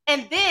beginning.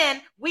 And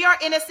then we are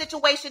in a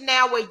situation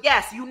now where,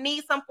 yes, you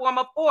need some form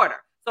of order.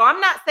 So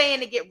I'm not saying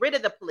to get rid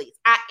of the police.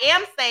 I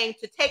am saying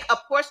to take a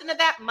portion of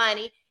that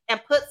money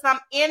and put some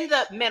in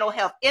the mental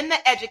health, in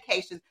the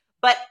education.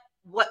 But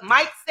what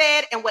Mike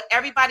said and what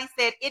everybody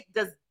said,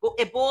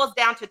 it boils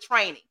down to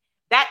training.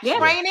 That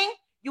training,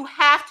 you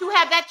have to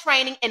have that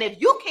training. And if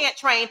you can't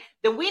train,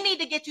 then we need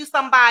to get you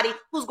somebody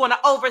who's going to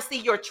oversee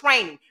your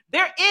training.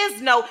 There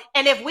is no,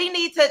 and if we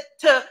need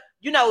to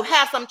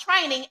have some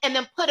training and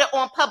then put it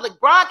on public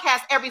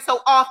broadcast every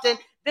so often,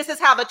 this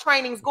is how the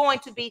training is going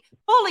to be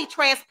fully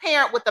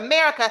transparent with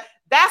America.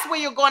 That's where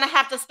you're going to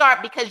have to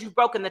start, because you've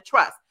broken the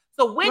trust.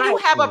 So when you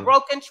have a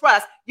broken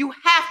trust, you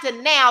have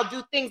to now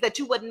do things that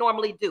you wouldn't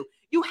normally do.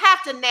 You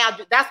have to now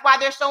do. That's why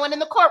they're showing in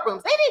the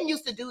courtrooms. They didn't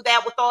used to do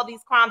that with all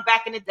these crimes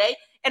back in the day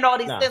and all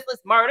these senseless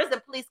murders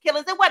and police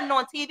killings. It wasn't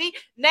on TV.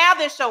 Now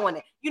they're showing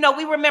it.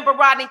 We remember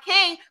Rodney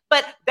King,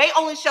 but they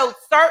only showed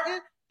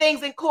certain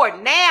things in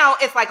court. Now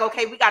it's like,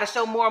 okay, we got to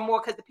show more and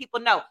more because the people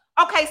know.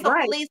 Okay, so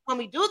police, when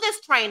we do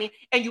this training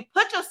and you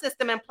put your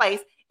system in place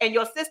and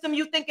your system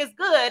you think is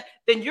good,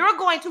 then you're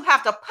going to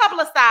have to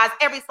publicize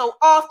every so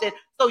often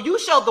so you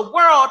show the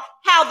world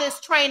how this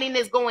training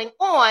is going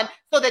on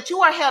so that you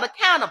are held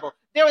accountable.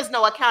 There is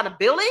no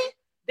accountability.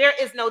 There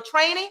is no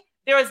training.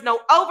 There is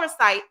no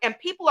oversight. And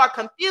people are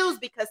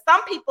confused because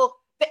some people,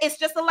 it's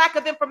just a lack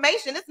of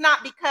information. It's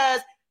not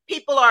because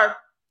people are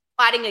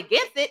fighting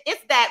against it.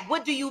 It's that,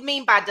 what do you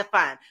mean by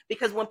defund?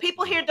 Because when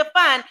people hear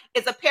defund,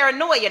 it's a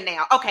paranoia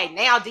now. Okay,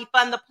 now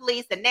defund the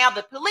police, and now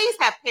the police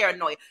have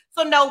paranoia.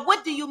 So no,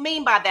 what do you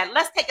mean by that?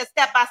 Let's take a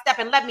step by step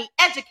and let me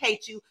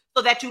educate you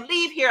so that you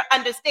leave here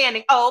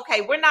understanding, oh,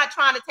 okay, we're not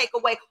trying to take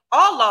away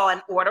all law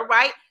and order,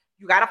 right?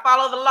 You got to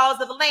follow the laws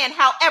of the land.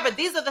 However,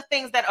 these are the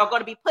things that are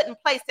going to be put in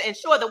place to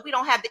ensure that we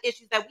don't have the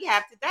issues that we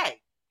have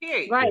today.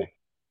 Period. Right.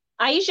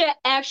 Aisha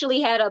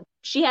actually had a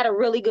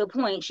really good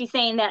point. She's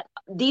saying that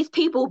these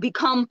people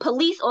become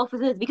police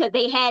officers because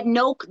they have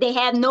no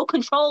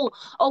control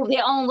over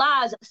their own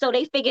lives. So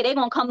they figure they're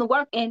going to come to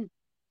work and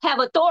have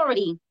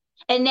authority.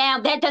 And now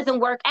that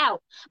doesn't work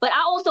out. But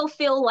I also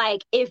feel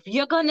like if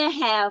you're going to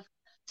have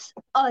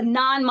a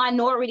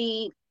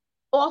non-minority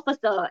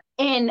officer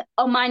in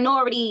a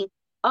minority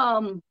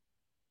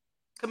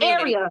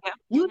area,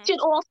 you should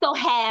also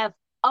have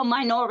a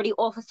minority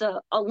officer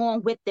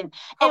along with them.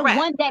 Correct.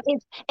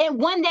 and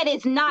one that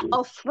is not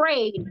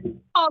afraid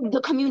of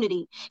the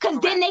community, because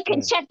then they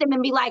can check them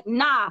and be like,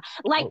 nah,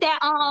 like that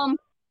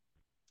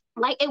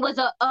like it was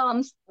a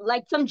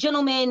like some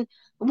gentleman,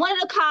 one of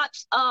the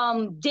cops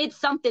did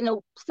something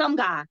to some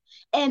guy,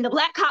 and the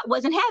black cop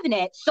wasn't having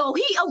it, so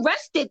he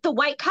arrested the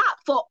white cop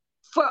for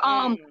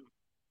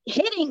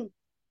hitting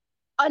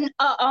an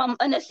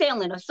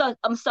assailant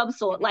of some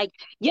sort. Like,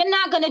 you're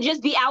not gonna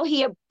just be out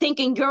here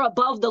thinking you're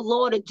above the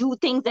law to do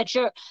things that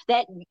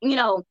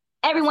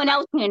everyone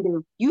else can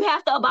do. You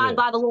have to abide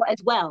by the law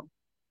as well.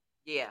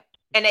 Yeah,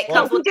 and it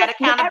comes with that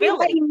accountability.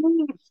 Everybody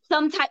needs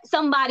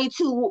somebody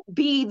to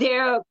be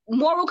their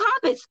moral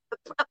compass,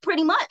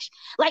 pretty much.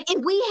 Like, I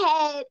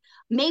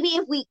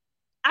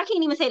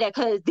can't even say that,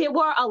 because there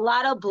were a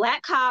lot of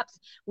black cops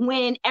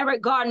when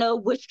Eric Garner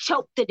was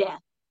choked to death.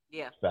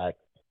 Yeah. Fact.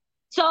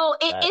 So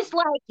it's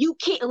like, you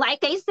can't,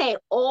 like they say,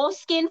 all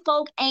skin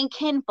folk ain't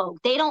kin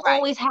folk. They don't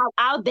always have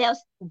our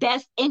best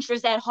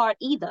interests at heart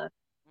either.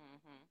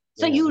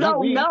 So you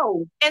don't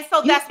know. And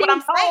so that's what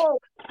I'm saying.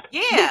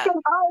 Yeah.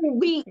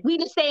 We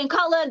the same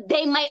color.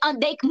 They might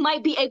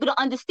be able to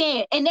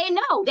understand, and they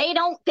know they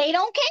don't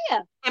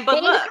care. And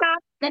but look,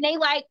 and they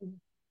like,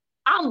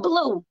 I'm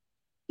blue.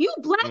 You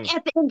black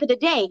at the end of the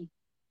day.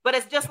 But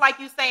it's just like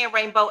you saying,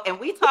 Rainbow,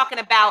 and we talking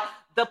about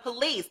the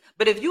police.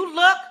 But if you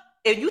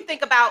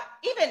think about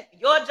even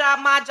your job,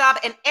 my job,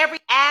 and every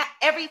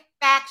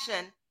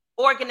faction,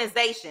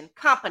 organization,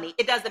 company,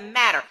 it doesn't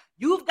matter.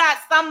 You've got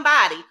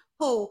somebody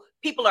who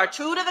people are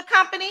true to the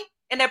company,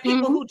 and there are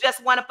people who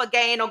just want it for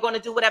gain or going to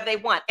do whatever they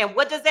want. And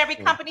what does every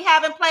company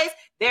have in place?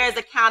 There is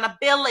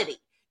accountability.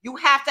 You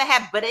have to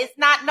have, but it's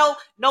not no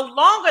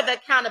longer the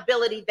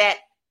accountability that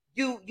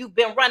you've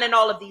been running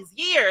all of these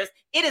years.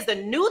 It is a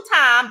new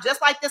time,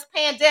 just like this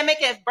pandemic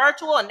is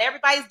virtual and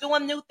everybody's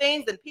doing new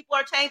things and people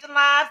are changing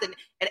lives and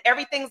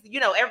everything's,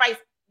 everybody's,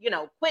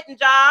 quitting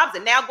jobs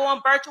and now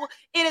going virtual.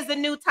 It is a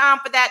new time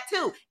for that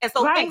too. And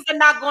so things are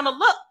not going to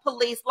look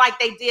police like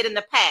they did in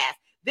the past.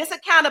 This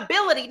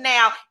accountability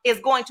now is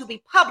going to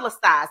be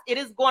publicized. It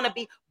is going to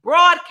be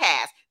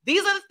broadcast.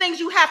 These are the things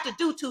you have to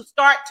do to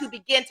start to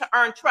begin to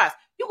earn trust.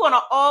 You're going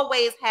to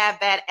always have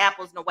bad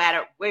apples no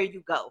matter where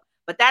you go.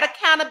 But that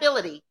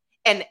accountability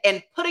and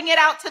putting it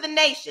out to the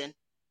nation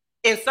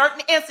in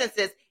certain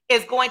instances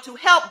is going to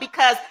help,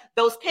 because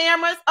those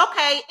cameras,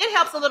 okay, it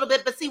helps a little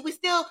bit, but see, we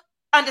still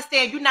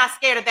understand you're not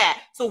scared of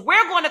that. So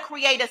we're going to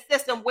create a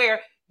system where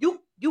you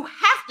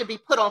have to be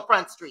put on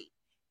Front Street.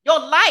 Your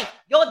life,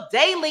 your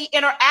daily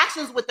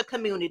interactions with the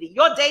community,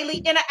 your daily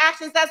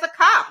interactions as a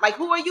cop. Like,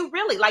 who are you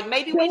really? Like,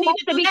 maybe we need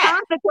to do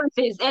that.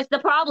 Consequences. That's the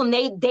problem.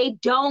 They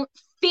don't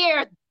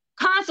fear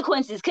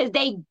consequences because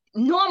they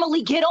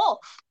normally get off.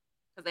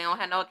 Because they don't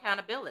have no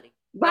accountability.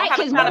 Right,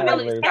 because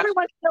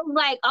everyone feels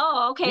like,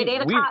 oh, okay,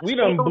 they're the cops.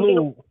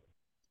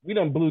 We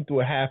done blew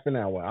through a half an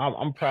hour.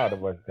 I'm proud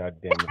of us,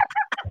 goddamn it.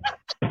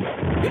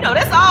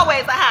 That's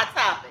always a hot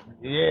topic.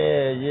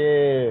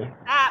 Yeah.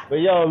 But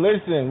yo,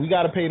 listen, we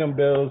gotta pay them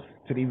bills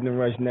to the Evening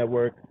Rush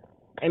Network.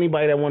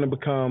 Anybody that want to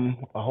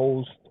become a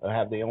host or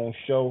have their own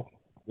show,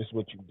 this is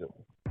what you do.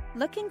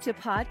 Looking to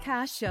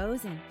podcast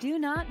shows and do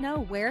not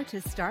know where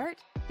to start?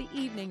 The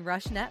Evening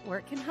Rush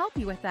Network can help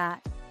you with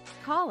that.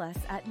 Call us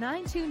at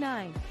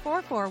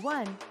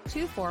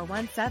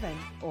 929-441-2417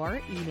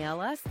 or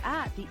email us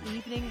at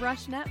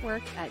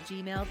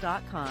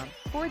theeveningrushnetwork@gmail.com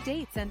for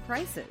dates and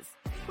prices.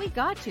 We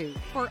got you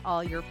for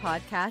all your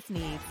podcast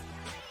needs.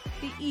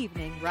 The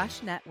Evening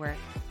Rush Network.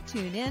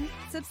 Tune in,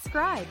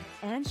 subscribe,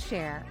 and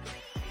share.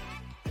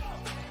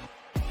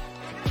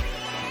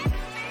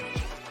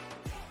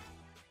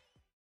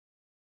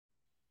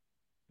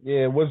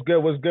 Yeah, what's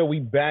good? We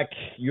back.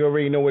 You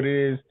already know what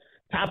it is.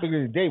 Topic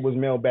of the day was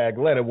Mailbag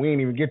Letter. We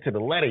ain't even get to the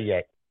letter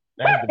yet.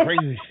 That's the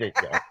crazy shit,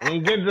 yo. We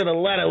ain't get to the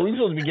letter. We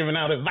supposed to be giving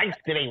out advice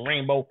today,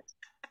 Rainbow.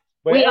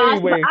 But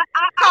anyway.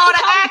 Call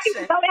to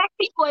action. Don't ask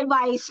people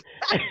advice.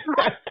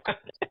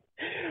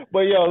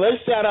 But yo,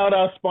 let's shout out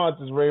our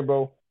sponsors,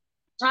 Rainbow.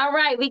 All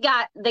right, we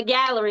got The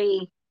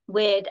Gallery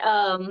with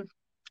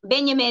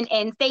Benjamin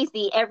and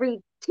Stacy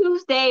every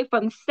Tuesday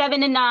from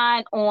 7 to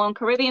 9 on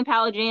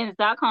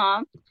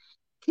CaribbeanPalageants.com.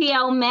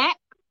 TL Mac,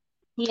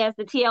 He has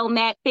the TL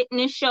Mac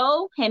Fitness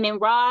Show, him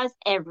and Roz,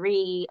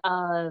 every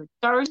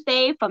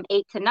Thursday from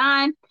 8 to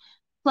 9.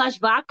 Plush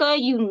Vodka,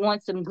 you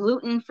want some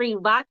gluten-free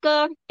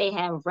vodka. They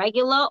have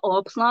regular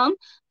or plum.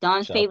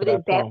 Don's favorite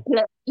is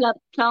that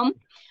plum.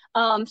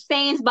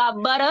 Stains by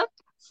Butter.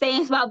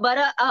 Stains by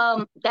Butter.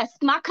 That's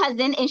my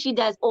cousin, and she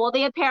does all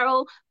the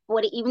apparel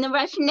for the Evening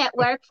Rush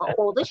Network for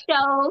all the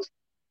shows.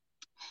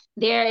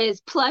 There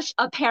is Plush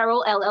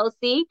Apparel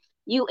LLC.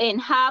 You in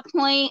High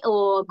Point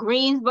or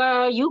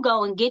Greensboro, you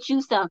go and get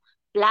you some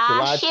fly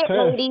July shit,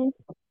 10th. ladies.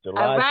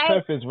 July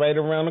 10th is right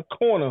around the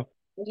corner.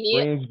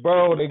 Yep.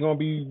 Greensboro, they're gonna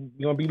be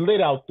lit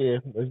out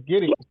there. Let's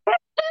get it.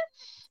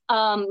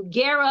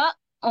 Gear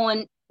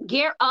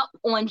Up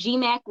on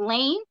GMAC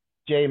Lane.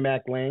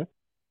 JMac Lane.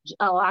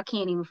 Oh, I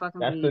can't even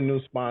fucking That's read. the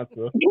new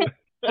sponsor.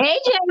 Hey,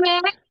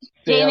 JMac.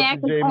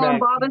 JMac is on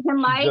Barbers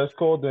and Mike just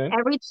called in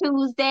every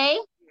Tuesday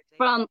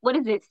from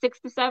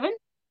 6 to 7?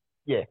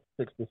 Yeah,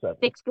 6 to 7.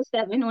 6 to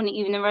 7 on the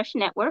Evening Rush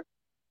Network.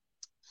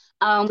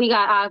 We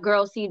got our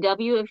girl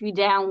CW, if you're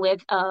down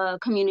with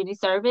community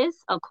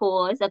service, a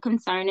cause, a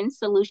concern, and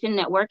solution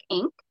network,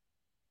 Inc.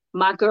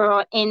 My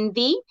girl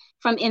Envy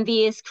from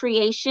Envious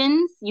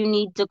Creations. You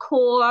need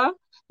decor.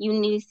 You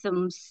need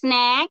some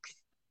snacks.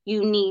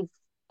 You need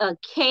a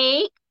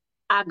cake.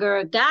 Our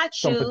girl got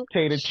you. Some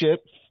potato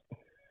chips.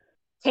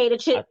 Potato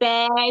chip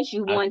bags.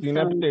 You want some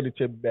potato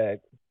chip bag.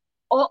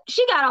 Oh,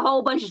 she got a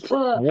whole bunch of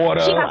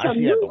water. She got some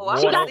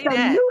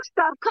new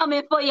stuff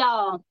coming for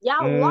y'all.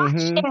 Y'all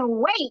watch and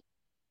wait.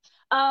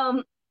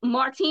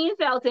 Martine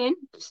Felton.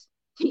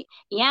 Yeah,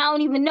 I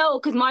don't even know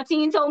because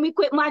Martine told me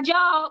quit my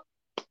job.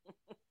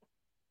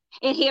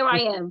 And here I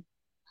am.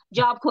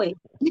 Job quit.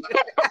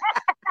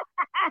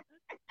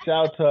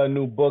 Shout out to her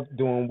new book,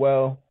 doing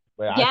well.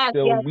 But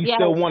we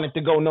still want it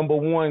to go number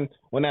 1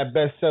 on that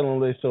best-selling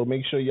list, so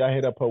make sure y'all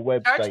hit up her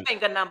website. Church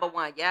finger number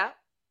 1, yeah.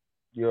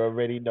 You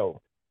already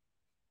know.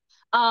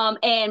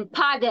 And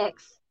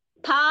Poddex.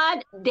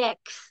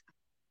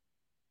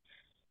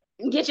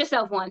 Get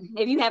yourself one.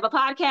 If you have a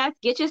podcast,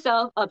 get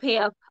yourself a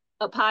pair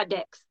of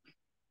Poddex.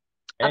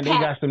 And they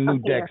got some new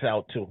decks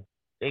out too.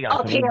 They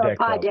got some new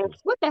decks out too.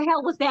 What the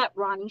hell was that,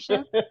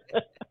 Ronisha?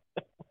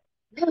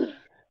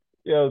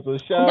 Yo, so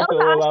shout out to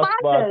all our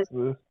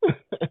sponsors.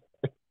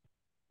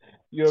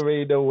 You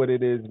already know what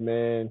it is,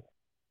 man.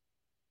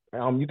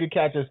 You can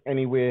catch us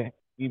anywhere.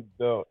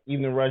 The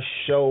Evening Rush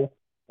Show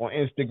on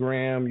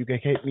Instagram. You can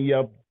hit me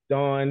up,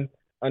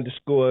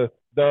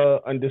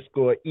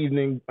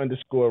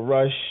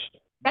 Don_the_evening_rush.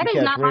 That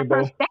is not my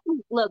personal.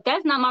 Look,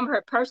 that's not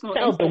my personal.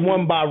 Shout out to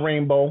One by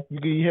Rainbow.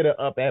 You can hit her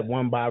up at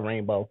One by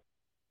Rainbow.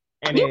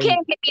 And you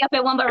can't hit me up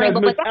at One by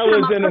Rainbow, but that's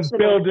Ella's not my in personal.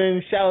 the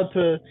building. Shout out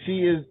to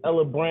she is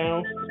Ella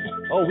Brown.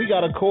 Oh, we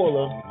got a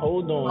caller.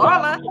 Hold on.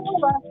 Caller.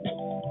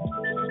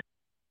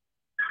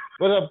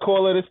 What's up,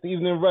 caller? This is the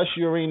Evening Rush.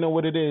 You already know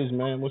what it is,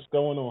 man. What's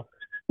going on?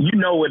 You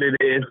know what it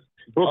is.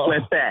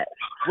 Brooklyn Fat.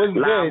 What's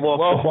good?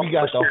 Well, we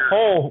got the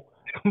whole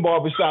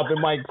barbershop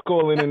and Mike's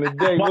calling in the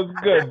day. What's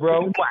good,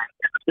 bro?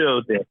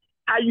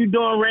 How you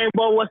doing,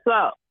 Rainbow? What's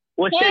up?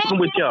 What's shaking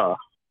with y'all?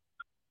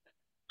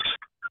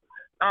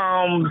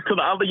 To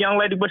the other young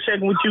lady, what's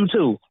shaking with you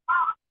too?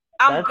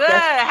 I'm good.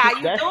 How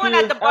you doing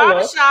at the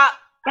barbershop?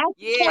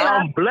 Yeah,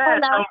 I'm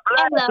blessed.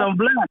 I'm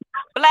blessed.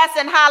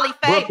 Blessing Holly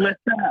Faith. Brooklyn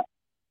Fat.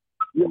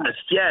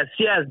 Yes.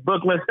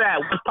 Brooklyn Fat.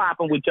 What's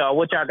popping with y'all?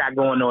 What y'all got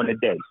going on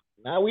today?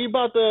 Now we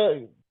about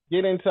to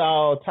get into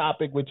our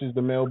topic, which is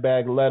the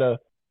mailbag letter.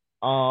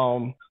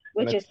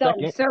 Which is so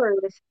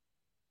serious.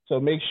 So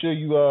make sure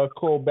you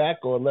call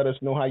back or let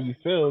us know how you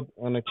feel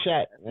on the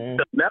chat, man.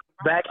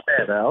 Back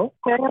letter.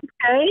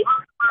 Okay.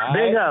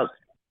 Big up.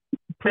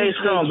 Stay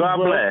strong. God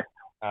bless.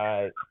 All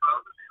right.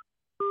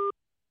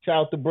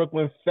 Shout out to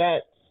Brooklyn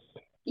Fats.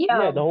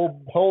 Yeah, the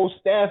whole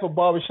staff of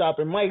Barbershop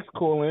and Mike's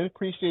calling.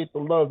 Appreciate the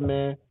love,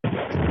 man.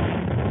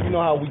 You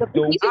know how we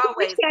do.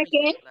 Always.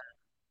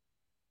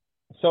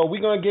 So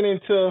we're going to get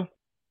into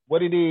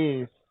what it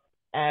is.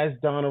 Ask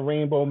Donna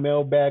Rainbow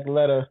mailbag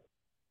letter.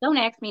 Don't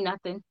ask me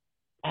nothing.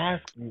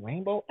 Ask you,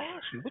 Rainbow?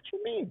 Ask you? What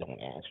you mean don't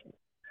ask you?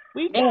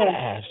 We got to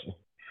ask you.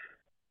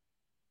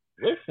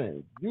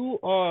 Listen, you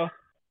are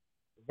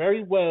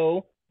very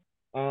well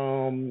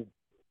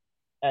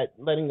at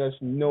letting us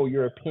know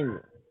your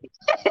opinion.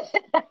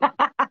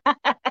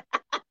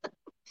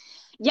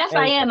 Yes,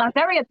 I am. I'm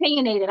very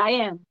opinionated. I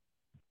am.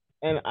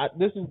 And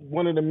this is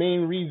one of the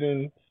main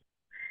reasons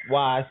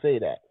why I say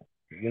that.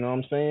 You know what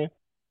I'm saying?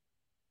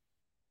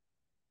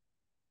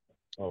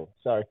 Oh,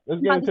 sorry.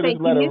 Let's get into this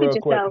letter real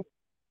quick.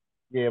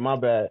 Yeah, my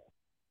bad.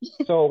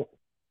 So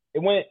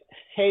it went,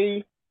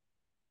 hey,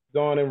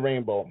 Dawn and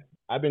Rainbow.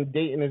 I've been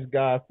dating this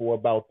guy for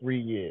about 3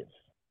 years.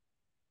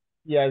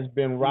 He has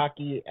been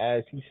rocky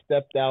as he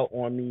stepped out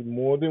on me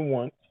more than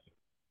once,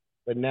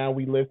 but now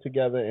we live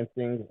together and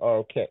things are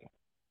okay.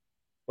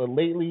 But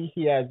lately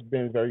he has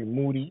been very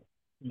moody.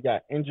 He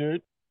got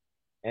injured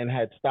and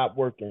had stopped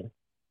working,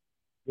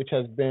 which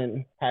has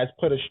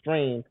put a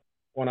strain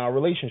on our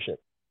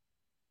relationship.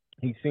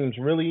 He seems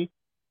really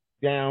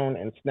down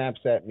and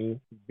snaps at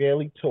me. He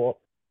barely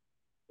talks,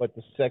 but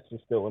the sex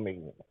is still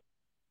amazing.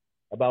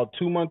 About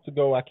 2 months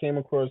ago, I came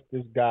across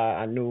this guy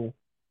I knew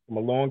from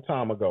a long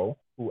time ago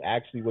who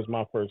actually was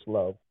my first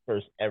love,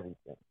 first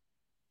everything.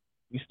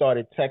 We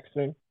started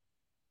texting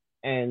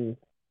and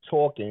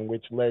talking,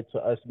 which led to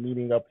us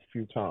meeting up a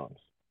few times.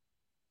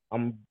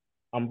 I'm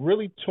I'm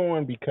really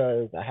torn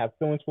because I have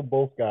feelings for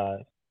both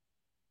guys.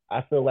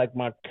 I feel like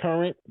my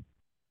current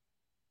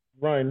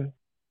run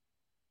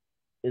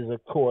is a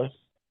course.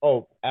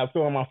 Oh, I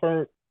feel my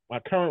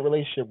current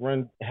relationship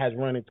has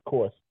run its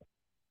course,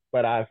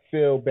 but I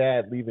feel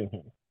bad leaving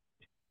him.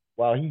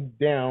 While he's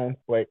down,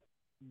 but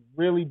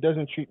really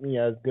doesn't treat me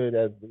as good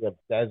as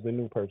the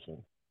new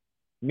person.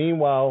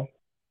 Meanwhile,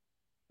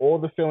 all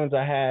the feelings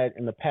I had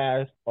in the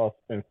past are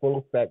in full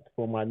effect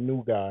for my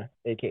new guy,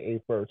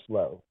 aka First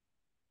Love.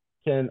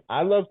 Can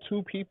I love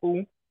two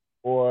people,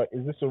 or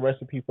is this a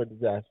recipe for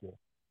disaster?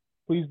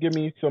 Please give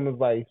me some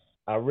advice.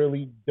 I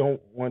really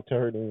don't want to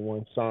hurt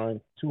anyone.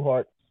 Signed, two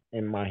hearts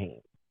in my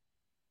hand.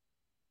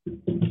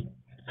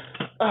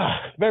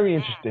 Very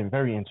interesting.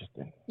 Very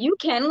interesting. You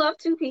can love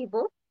two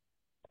people.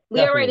 We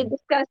Definitely.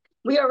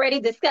 already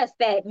discussed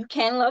that. You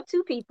can love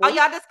two people. Oh,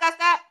 y'all discussed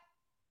that?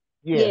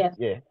 Yeah.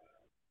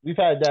 We've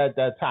had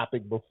that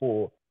topic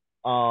before.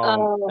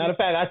 Matter of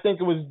fact, I think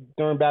it was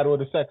during Battle of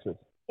the Sexes.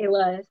 It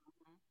was.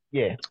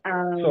 Yeah.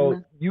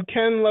 So you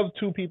can love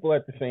two people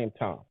at the same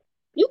time.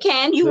 You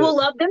can. You will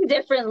love them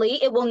differently.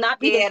 It will not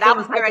be the same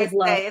type of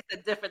love. It's a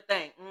different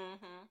thing.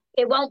 Mm-hmm.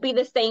 It won't be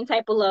the same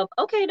type of love.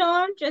 Okay,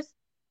 Dawn, just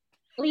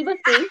leave us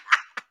be.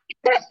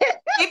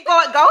 Keep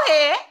going. Go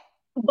ahead.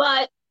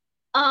 But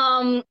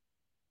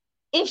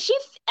if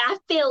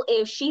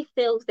she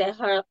feels that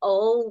her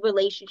old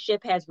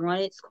relationship has run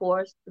its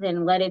course,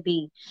 then let it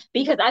be.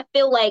 Because I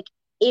feel like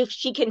if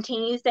she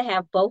continues to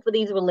have both of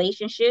these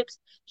relationships,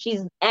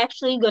 she's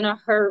actually gonna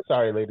hurt.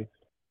 Sorry, lady.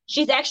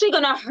 She's actually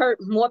gonna hurt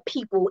more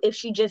people if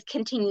she just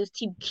continues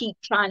to keep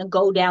trying to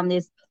go down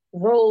this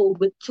road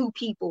with two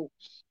people.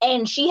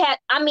 And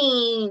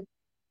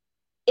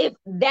if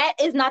that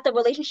is not the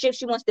relationship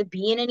she wants to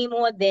be in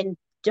anymore, then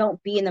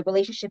don't be in the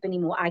relationship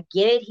anymore. I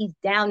get it. He's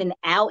down and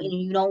out and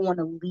you don't want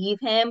to leave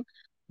him,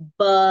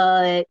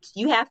 but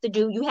you have to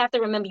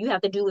remember you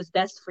have to do what's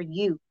best for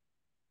you.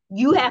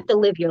 You have to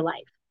live your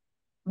life.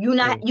 You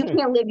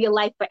can't live your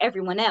life for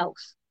everyone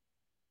else.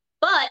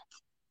 But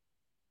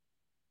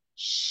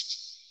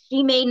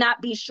she may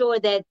not be sure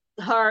that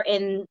her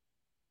and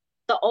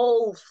the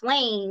old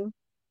flame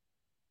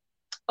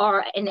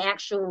are an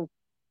actual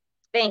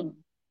thing.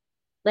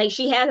 Like,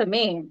 she has a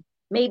man.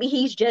 Maybe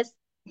he's just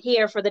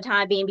here for the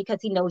time being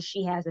because he knows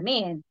she has a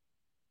man.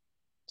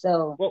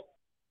 So,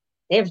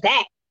 there's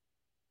that.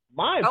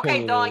 My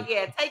opinion. Okay, Dawn,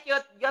 take your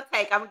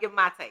take. I'm going to give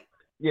my take.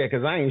 Yeah,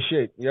 because I ain't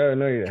shit. You already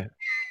know that.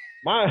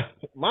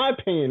 My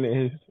opinion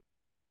is,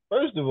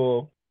 first of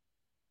all,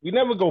 we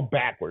never go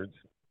backwards.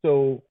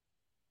 So,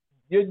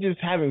 you're just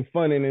having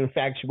fun and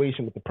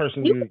infatuation with the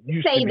person you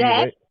used to be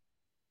with.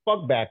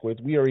 Fuck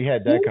backwards. We already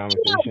had that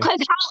conversation. Because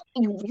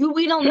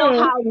we don't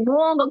know how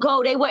long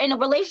ago they were in a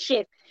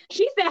relationship.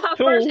 She said her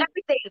first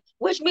everything,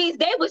 which means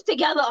they was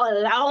together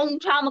a long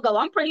time ago.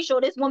 I'm pretty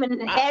sure this woman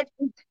had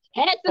some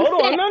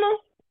Hold on, no.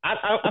 I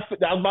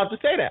was about to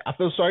say that. I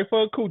feel sorry for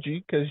her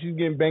coochie because she's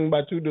getting banged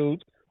by two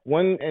dudes.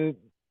 One, and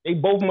they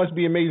both must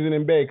be amazing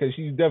in bed because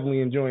she's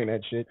definitely enjoying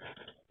that shit.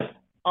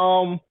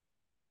 Also,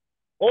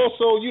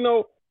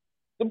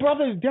 the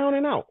brother is down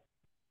and out.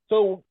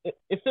 So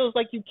it feels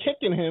like you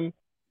kicking him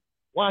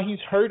while he's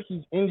hurt,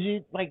 he's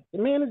injured. Like, the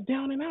man is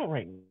down and out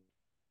right now.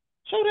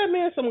 Show that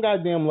man some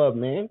goddamn love,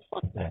 man.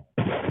 Fuck that.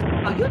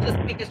 Oh, you just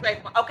speaking straight.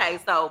 Okay,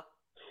 so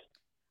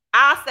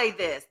I'll say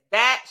this.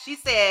 That she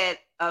said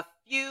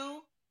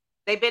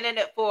they've been in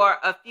it for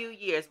a few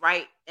years,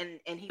 right?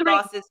 And he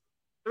lost his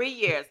 3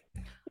 years,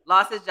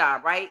 lost his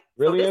job, right?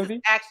 Really, so this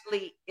is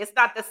actually, it's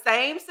not the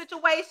same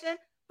situation,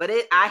 but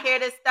I hear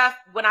this stuff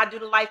when I do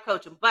the life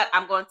coaching. But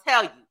I'm going to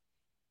tell you,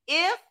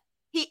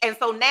 and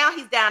so now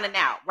he's down and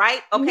out,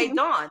 right? Okay,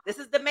 Dawn, this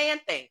is the man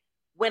thing.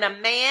 When a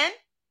man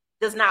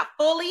does not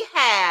fully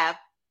have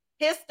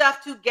his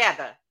stuff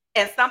together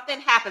and something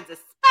happens,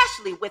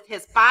 especially with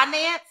his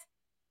finance,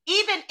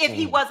 even if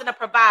he wasn't a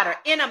provider,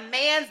 in a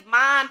man's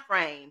mind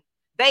frame,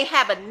 they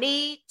have a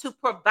need to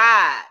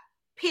provide,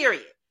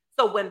 period.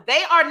 So when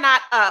they are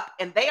not up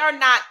and they are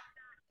not,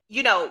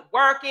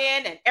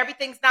 working and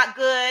everything's not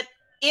good,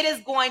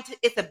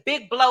 it's a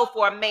big blow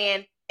for a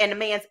man and a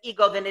man's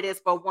ego than it is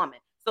for a woman.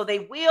 So they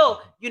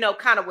will,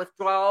 kind of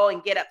withdraw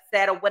and get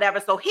upset or whatever.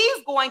 So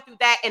he's going through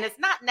that, and it's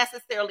not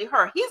necessarily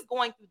her. He's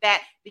going through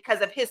that because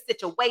of his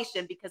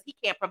situation, because he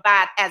can't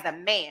provide as a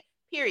man,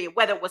 period,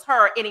 whether it was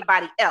her or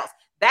anybody else.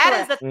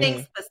 That is a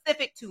thing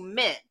specific to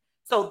men.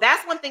 So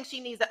that's one thing she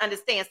needs to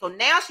understand. So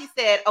now she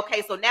said,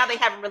 okay, so now they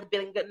haven't really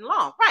been getting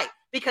along, right?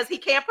 Because he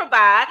can't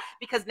provide,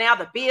 because now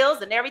the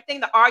bills and everything,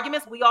 the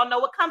arguments, we all know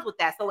what comes with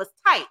that. So it's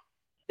tight.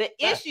 The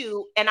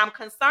issue, and I'm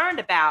concerned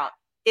about,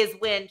 is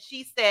when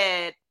she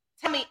said,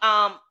 tell me,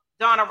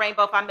 Donna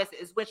Rainbow, if I missed it,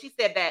 is when she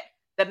said that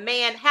the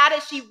man, how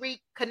did she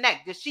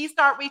reconnect? Did she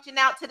start reaching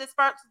out to this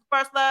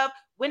first love?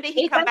 When did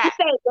he come back?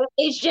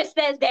 It just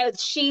says that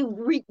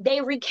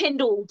they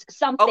rekindled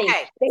something.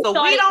 Okay, they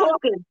started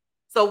talking.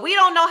 So we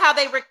don't know how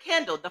they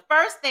rekindled. The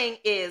first thing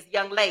is,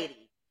 young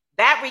lady,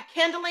 that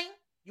rekindling,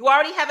 you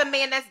already have a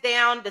man that's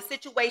down, the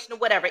situation or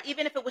whatever,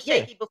 even if it was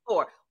shaky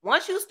before.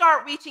 Once you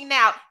start reaching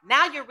out,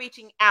 now you're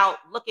reaching out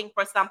looking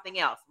for something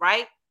else,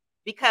 right?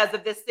 Because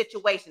of this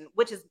situation,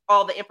 which is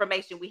all the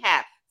information we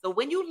have. So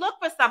when you look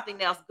for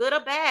something else, good or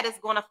bad, it's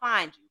going to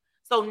find you.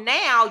 So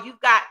now you've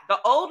got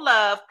the old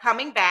love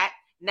coming back.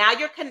 Now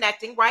you're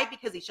connecting, right?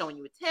 Because he's showing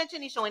you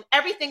attention. He's showing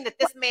everything that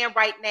this man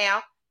right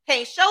now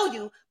can't show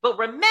you. But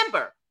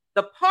remember,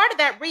 the part of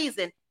that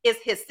reason is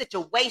his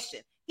situation.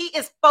 He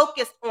is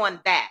focused on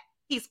that.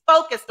 He's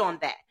focused on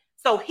that.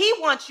 So he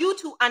wants you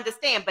to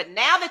understand. But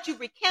now that you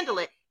rekindle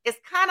it, it's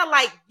kind of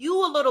like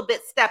you a little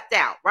bit stepped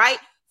out, right?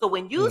 So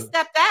when you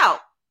stepped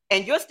out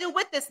and you're still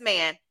with this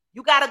man,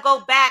 you got to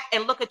go back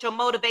and look at your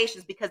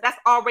motivations, because that's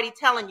already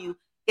telling you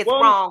it's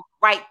wrong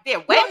right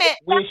there. Wait a minute.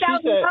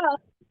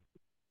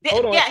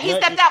 He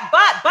stepped out,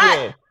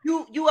 but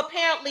you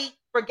apparently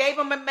forgave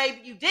him, and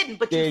maybe you didn't,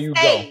 but you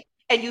stayed.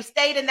 And you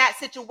stayed in that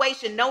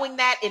situation knowing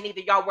that, and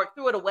either y'all worked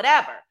through it or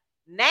whatever.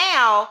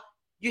 Now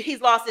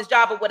he's lost his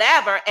job or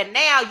whatever, and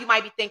now you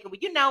might be thinking, well,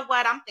 you know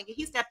what? I'm thinking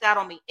he stepped out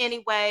on me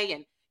anyway,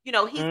 and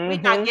we're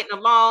not getting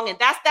along, and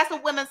that's a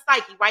woman's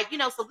psyche, right?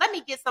 So let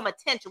me get some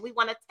attention. We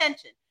want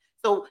attention.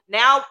 So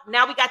now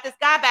we got this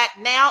guy back.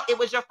 Now it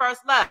was your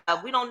first love.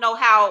 We don't know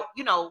how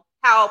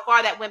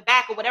far that went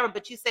back or whatever,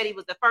 but you said he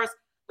was the first,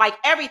 like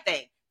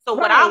everything. So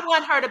what I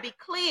want her to be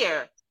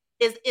clear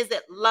is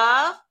it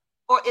love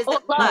or is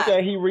it love?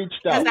 That he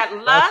reached out. Is that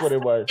lust? That's what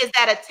it was. Is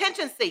that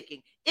attention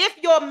seeking? If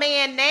your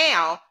man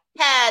now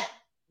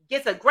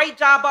gets a great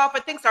job offer,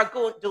 things are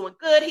doing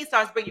good, he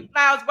starts bringing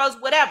flowers, roses,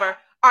 whatever,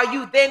 are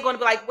you then going to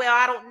be like, well,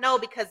 I don't know,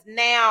 because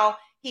now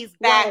he's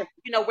back,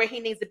 where he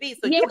needs to be.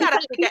 So you got to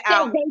figure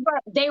out.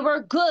 They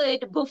were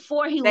good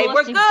before he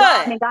lost his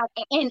job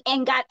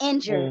and got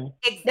injured.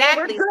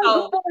 Exactly.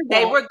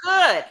 They were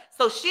good.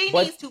 So she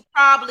needs to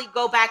probably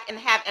go back and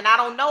I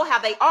don't know how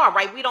they are,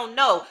 right? We don't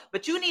know,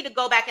 but you need to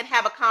go back and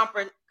have a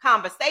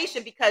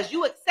conversation, because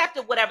you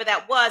accepted whatever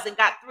that was and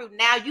got through.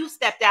 Now you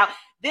stepped out.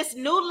 This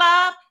new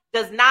love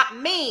does not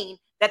mean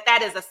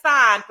that is a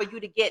sign for you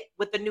to get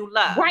with the new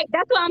love. Right.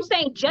 That's what I'm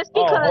saying. Just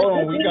because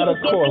we got a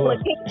caller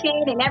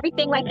and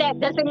everything like that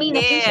doesn't mean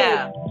that you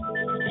should.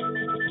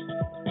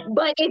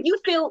 But if you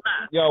feel,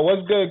 yo,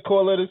 what's good,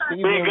 caller? This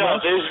big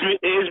up.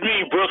 It's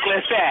me,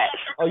 Brooklyn Fats.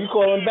 Oh, you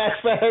calling back,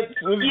 Fats?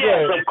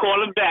 Yes, I'm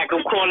calling back.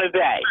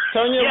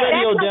 Turn your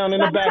radio down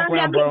in the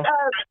background, bro.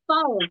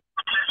 Phone.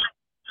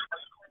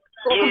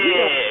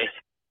 Yeah.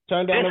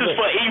 Turn down. This is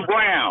for E.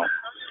 Brown.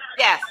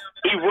 Yes.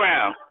 E.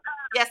 Brown.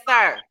 Yes,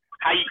 sir.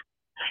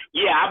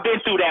 Yeah, I've been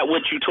through that,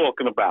 what you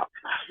talking about.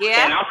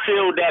 Yeah. And I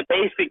feel that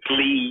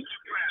basically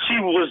she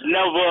didn't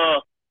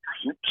never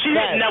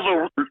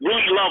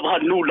really love her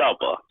new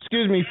lover.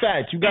 Excuse me,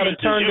 Fats. You gotta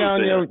turn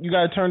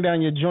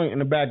down your joint in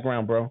the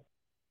background, bro.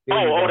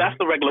 That's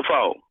the regular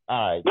phone. All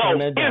right. Well,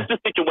 here's the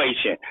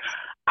situation.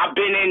 I've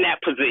been in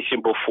that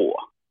position before.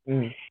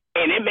 And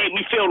it made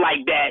me feel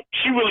like that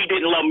she really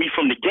didn't love me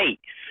from the gate.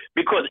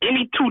 Because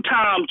any 2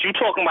 times you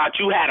talking about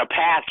you had a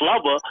past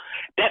lover,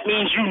 that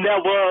means you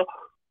never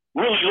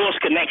really lost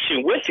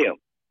connection with him.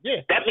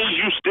 Yeah. That means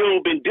you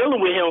still been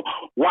dealing with him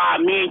while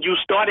me and you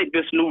started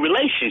this new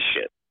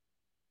relationship.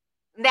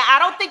 Now, I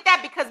don't think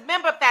that, because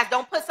remember, Fast,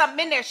 don't put something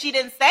in there. She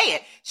didn't say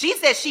it. She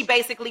said she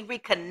basically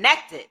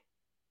reconnected.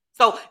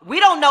 So we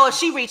don't know if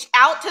she reached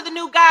out to the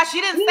new guy. She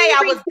didn't say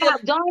I was.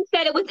 Dawn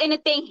said it was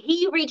anything.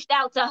 He reached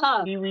out to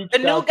her. The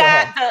new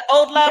guy, the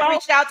old love,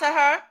 reached out to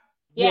her.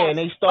 Yeah, and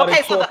they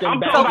started talking I'm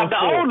back talking and about the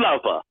forth. old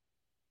lover.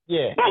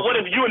 Yeah. But what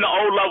if you and the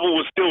old lover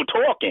was still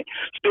talking,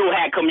 still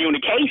had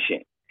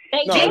communication?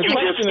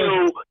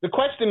 The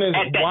question is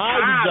why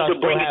did y'all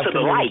still have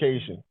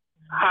communication?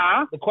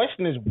 Huh? The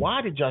question is,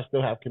 why did y'all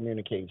still have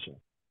communication?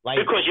 Like,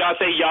 because y'all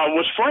say y'all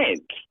was friends.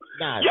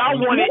 Nah, y'all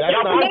broke up.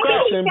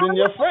 Then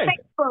you're friends.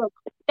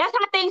 That's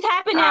how things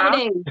happen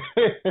nowadays.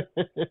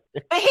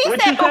 But he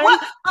said,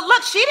 but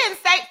look, she didn't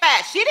say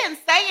fast. She didn't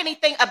say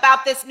anything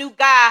about this new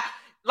guy.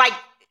 Like,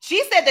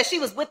 she said that she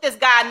was with this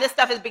guy and this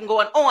stuff has been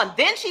going on.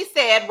 Then she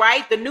said,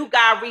 right, the new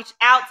guy reached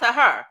out to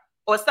her,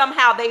 or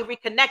somehow they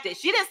reconnected.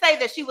 She didn't say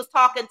that she was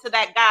talking to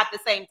that guy at the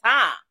same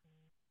time.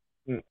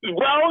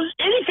 Well,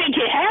 anything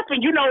can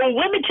happen. You know,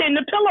 women tend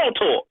to pillow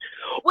talk.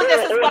 Well,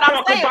 this is what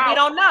I'm saying. We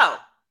don't know.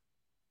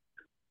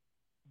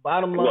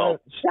 Bottom line,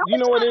 you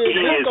know what it is?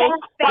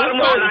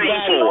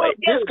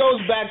 This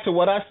goes back to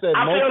what I said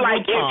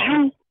multiple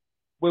times.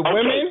 With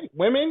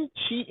women,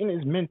 cheating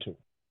is mental.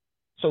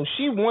 So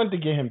she wanted to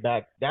get him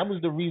back. That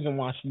was the reason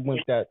why she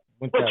went that.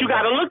 But you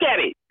got to look at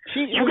it.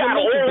 You got to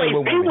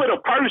always be with a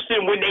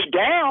person when they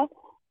down,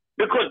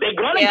 because they're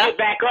going to get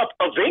back up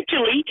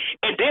eventually.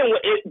 And then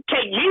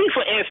take me,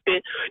 for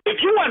instance,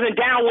 if you wasn't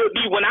down with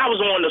me when I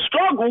was on the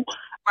struggle,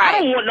 I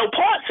don't want no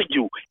parts of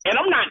you, and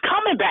I'm not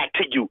coming back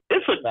to you.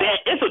 It's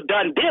a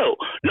done deal.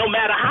 No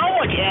matter how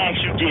much ass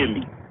you give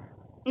me.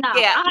 No,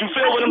 yeah. You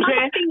feel what I'm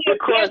saying?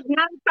 There's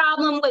not a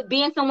problem with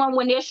being someone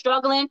when they're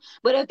struggling,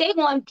 but if they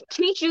want to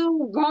treat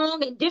you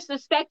wrong and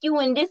disrespect you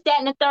and this, that,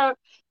 and the third,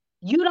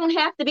 you don't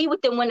have to be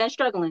with them when they're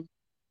struggling.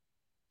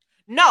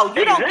 No,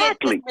 you don't get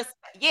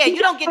you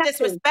don't get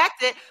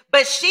disrespected.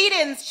 But she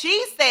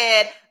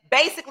said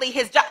basically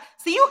his job.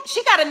 See,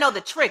 she got to know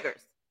the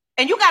triggers,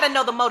 and you got to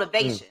know the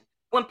motivation.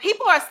 When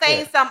people are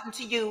saying something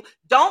to you,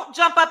 don't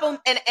jump up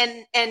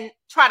and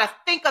try to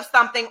think of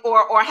something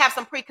or have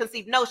some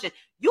preconceived notion.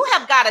 You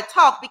have got to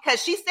talk,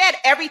 because she said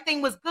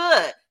everything was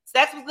good.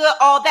 Sex was good,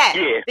 all that.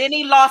 Yeah. Then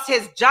he lost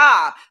his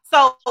job.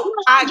 So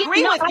I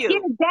agree with you. I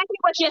get exactly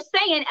what you're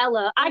saying,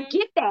 Ella. I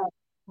get that.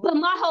 But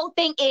my whole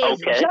thing is,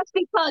 just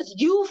because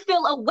you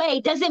feel a way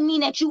doesn't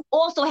mean that you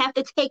also have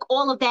to take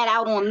all of that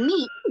out on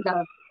me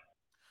either.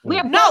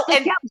 We're both you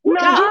need to learn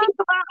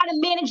how to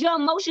manage your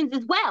emotions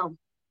as well.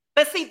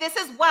 But see, this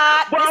is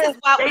why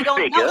we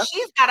don't know.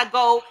 She's got to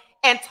go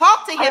and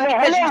talk to him.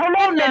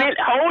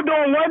 Hold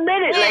on 1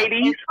 minute,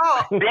 ladies.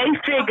 They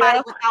figure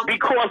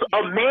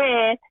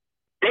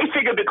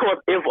because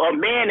if a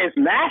man is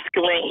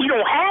masculine, he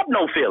don't have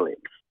no feelings.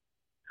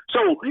 So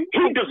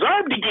he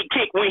deserved to get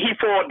kicked when he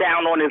falls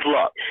down on his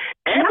luck.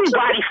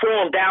 Everybody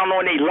falls down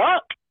on their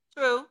luck.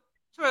 True.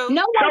 Some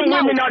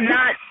women are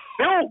not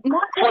built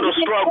for the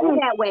struggle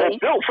or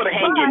built for the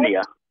hang in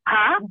there.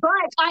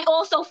 But I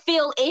also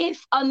feel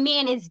if a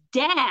man is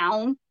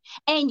down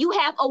and you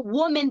have a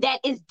woman that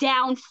is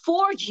down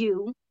for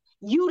you,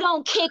 you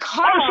don't kick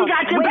her. Oh, she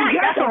got your back.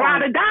 That's a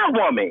ride or die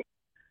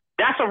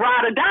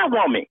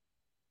woman.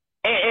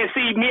 And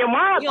see, me and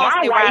my wife. You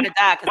don't say ride or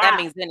die because that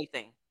means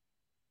anything.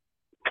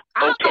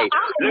 Okay,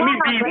 let me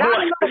be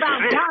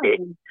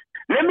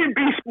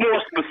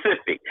more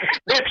specific.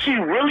 If she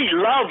really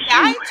loves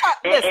you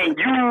and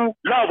you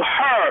love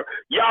her,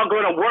 y'all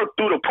gonna work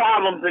through the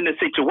problems in the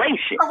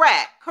situation.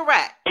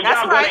 Correct. And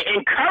y'all gonna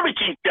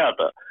encourage each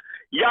other.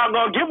 Y'all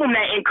gonna give them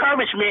that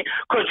encouragement,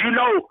 because you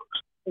know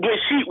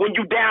when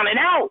you down and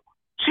out,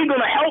 she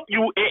gonna help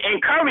you and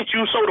encourage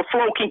you so the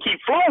flow can keep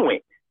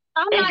flowing.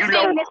 I'm not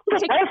saying this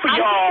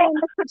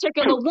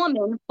particular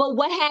woman, but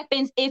what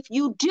happens if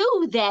you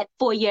do that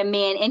for your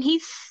man and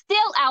he's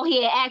still out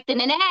here acting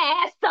an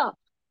ass up?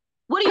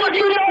 What do you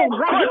do then?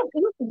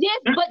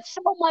 But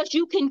so much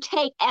you can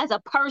take as a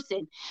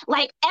person.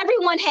 Like,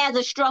 everyone has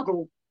a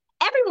struggle.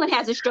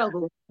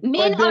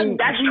 Men are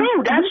that's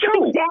true. Down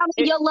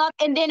to your luck,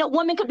 and then a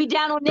woman could be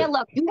down on their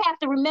luck. You have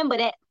to remember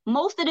that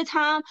most of the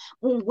time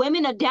when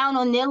women are down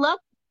on their luck,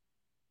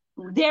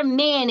 their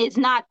man is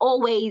not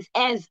always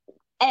as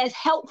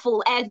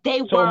helpful as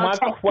they were. He's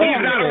not a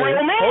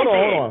real man. Hold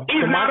on.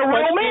 He's not a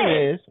real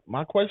man.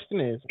 My question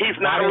is, he's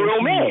not a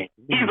real man.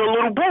 He's a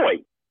little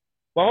boy.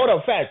 Well, hold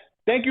up, Fats.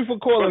 Thank you for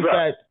calling,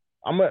 Fats.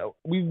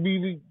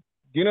 We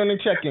get on the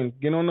check-in.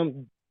 Get on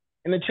them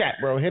in the chat,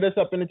 bro. Hit us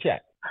up in the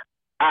chat.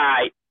 All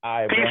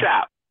right. Peace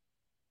out.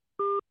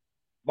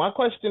 My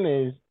question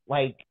is,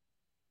 like,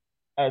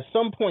 at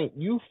some point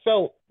you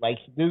felt like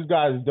this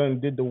guy's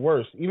did the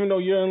worst, even though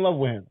you're in love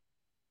with him.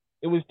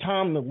 It was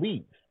time to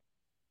leave.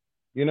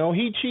 You know,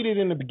 he cheated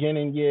in the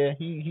beginning. Yeah,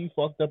 he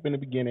fucked up in the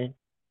beginning.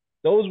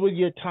 Those were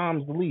your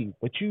times to leave.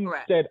 But you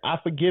said, I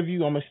forgive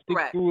you. I'm going to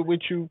stick through it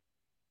with you.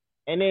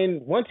 And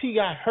then once he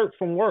got hurt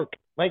from work,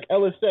 like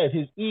Ella said,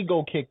 his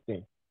ego kicked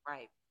in.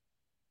 Right.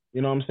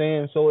 You know what I'm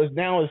saying? So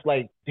it's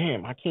like,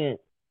 damn, I can't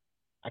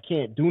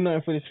do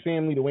nothing for this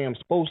family the way I'm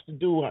supposed to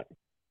do.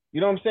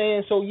 You know what I'm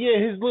saying? So yeah,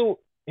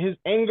 his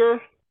anger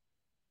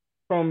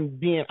from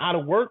being out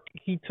of work,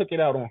 he took it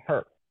out on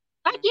her.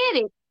 I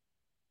get it.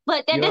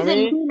 But that doesn't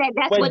mean that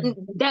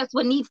that's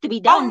what needs to be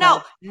done. Oh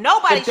no,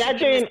 nobody should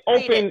be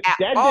mistreated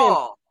at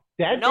all.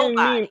 That didn't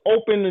mean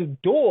open the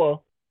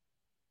door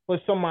for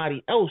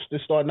somebody else to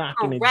start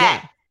knocking it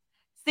down.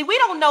 See, we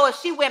don't know if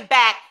she went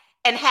back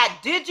and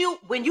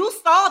when you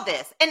saw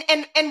this,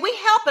 and we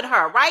helping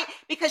her, right?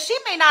 Because she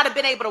may not have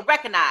been able to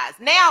recognize.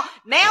 Now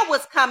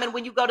what's coming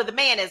when you go to the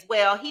man is,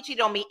 well, he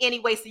cheated on me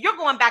anyway. So you're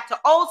going back to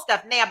old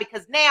stuff now,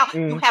 because now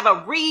you have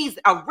a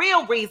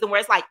real reason where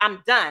it's like,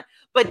 I'm done.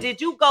 But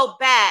did you go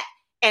back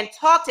and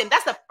talk to him?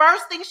 That's the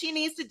first thing she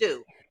needs to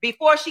do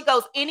before she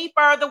goes any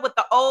further with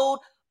the old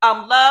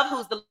love,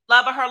 who's the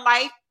love of her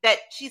life, that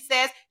she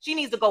says she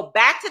needs to go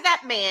back to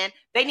that man.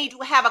 They need to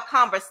have a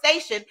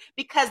conversation,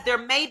 because there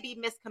may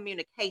be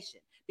miscommunication,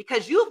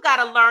 because you've got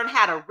to learn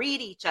how to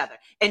read each other,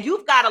 and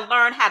you've got to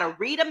learn how to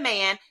read a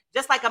man,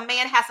 just like a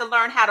man has to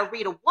learn how to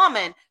read a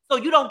woman, so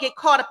you don't get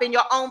caught up in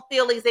your own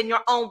feelings and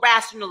your own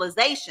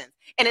rationalizations.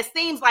 And it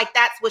seems like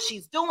that's what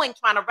she's doing,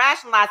 trying to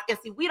rationalize. And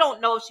see, we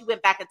don't know if she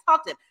went back and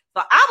talked to him.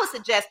 So I would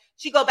suggest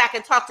she go back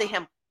and talk to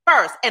him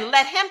first, and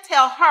let him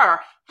tell her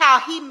how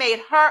he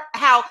made her,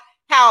 how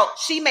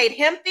she made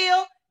him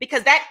feel,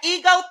 because that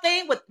ego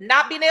thing with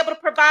not being able to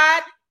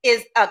provide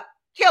is a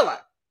killer.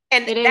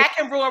 And that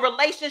can ruin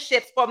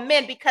relationships for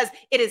men, because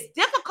it is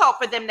difficult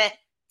for them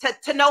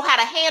to know how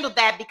to handle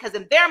that, because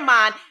in their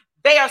mind,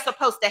 they are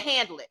supposed to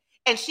handle it.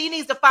 And she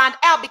needs to find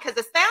out, because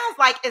it sounds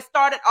like it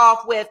started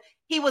off with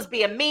he was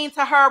being mean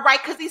to her, right?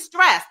 Because he's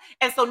stressed.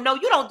 And so, no,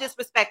 you don't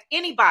disrespect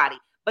anybody,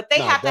 but they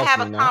have to have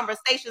a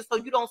conversation so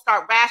you don't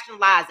start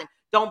rationalizing.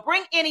 Don't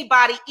bring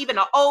anybody, even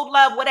an old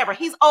love, whatever.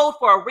 He's old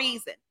for a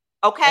reason.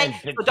 Okay,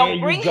 so don't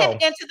bring him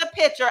into the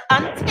picture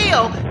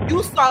until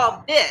you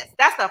solve this.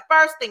 That's the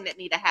first thing that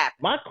need to happen.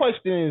 My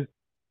question is,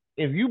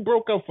 if you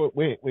broke up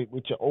with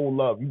your old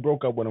love, you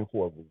broke up with him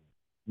for a reason.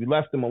 You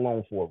left him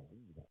alone for a reason.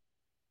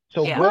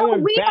 So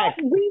going back,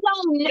 we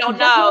don't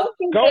know.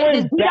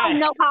 Going we back, don't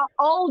know how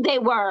old they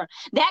were.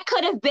 That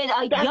could have been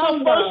a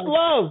young first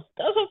love.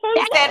 That's a first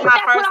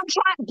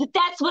love.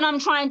 That's what I'm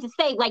trying to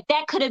say. Like,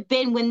 that could have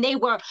been when they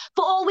were.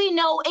 For all we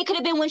know, it could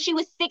have been when she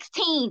was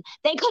 16.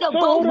 They could have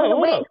both went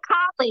away to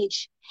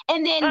college,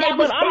 and then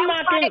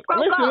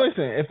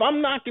Listen. If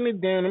I'm knocking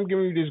it down, I'm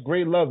giving you this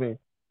great loving.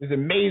 It's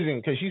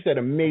amazing, because she said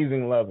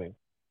amazing loving.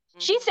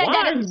 She said she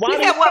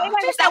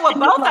said with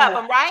both of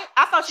them, right?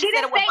 I thought she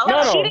said it with both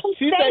of them. No,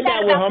 she said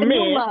that with her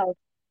man.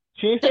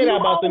 She didn't say that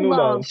about the new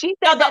love. She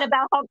said that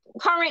about her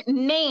current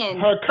man.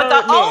 But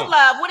the old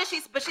love, what did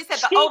she? But she said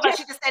the old love.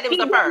 She just said it was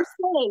the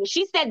first.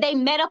 She said they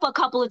met up a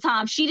couple of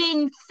times. She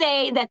didn't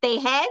say that they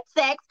had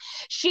sex.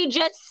 She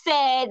just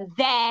said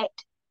that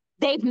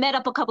they've met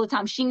up a couple of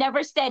times. She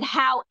never said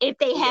how, if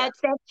they had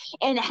sex,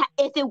 and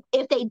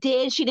if they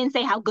did. She didn't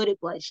say how good it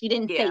was. She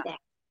didn't say that.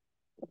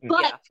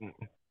 But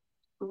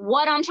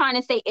what I'm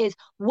trying to say is,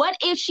 what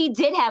if she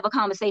did have a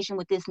conversation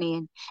with this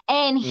man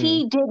and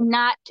he did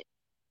not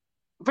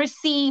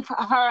receive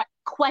her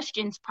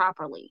questions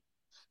properly?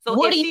 So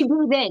what do you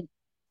do then?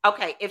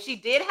 Okay, if she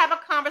did have a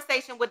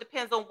conversation,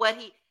 depends on what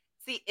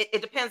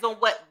it depends on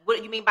what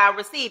you mean by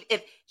receive.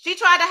 If she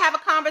tried to have a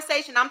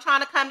conversation, I'm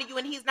trying to come to you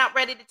and he's not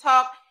ready to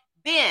talk,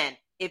 then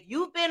if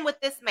you've been with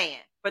this man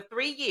for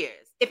 3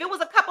 years, if it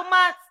was a couple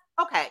months,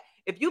 okay.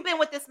 If you've been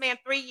with this man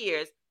 3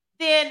 years,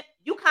 then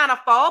you kind of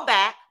fall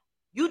back.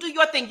 You do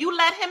your thing. You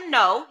let him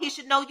know. He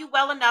should know you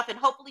well enough, and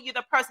hopefully you're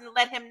the person to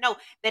let him know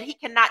that he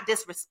cannot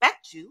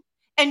disrespect you,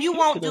 and you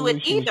won't do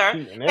it either.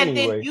 And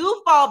then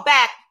you fall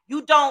back.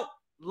 You don't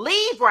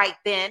leave right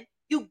then.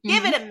 You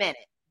give it a minute.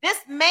 This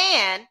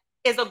man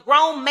is a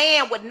grown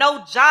man with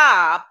no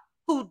job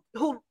who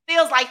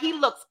feels like he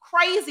looks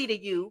crazy to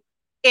you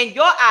in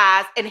your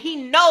eyes, and he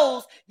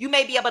knows you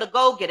may be able to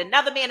go get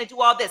another man and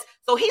do all this.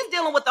 So he's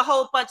dealing with a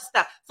whole bunch of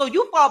stuff. So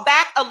you fall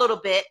back a little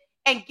bit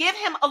and give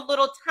him a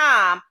little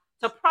time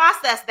to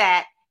process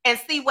that and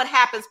see what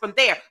happens from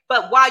there.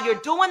 But while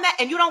you're doing that,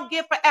 and you don't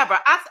give forever.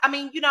 I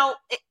mean, you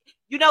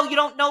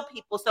don't know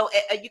people, so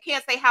you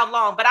can't say how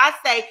long. But I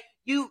say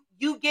you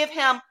give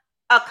him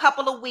a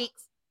couple of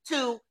weeks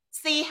to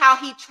see how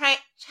he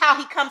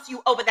comes to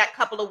you over that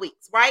couple of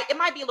weeks, right? It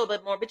might be a little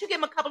bit more, but you give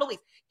him a couple of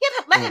weeks.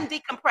 Let him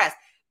decompress.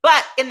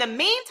 But in the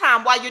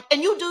meantime,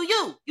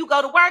 you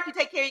go to work, you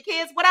take care of your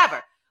kids,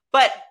 whatever.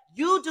 But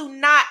you do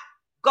not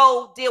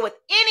go deal with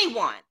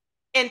anyone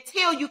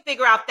until you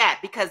figure out that,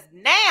 because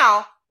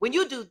now when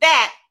you do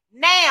that,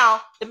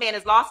 now the man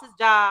has lost his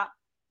job.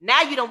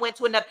 Now you done went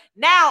to another.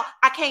 Now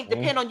I can't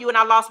depend on you, and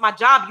I lost my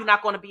job. You're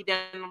not going to be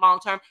there in the long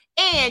term,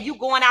 and you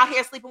going out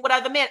here sleeping with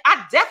other men.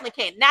 I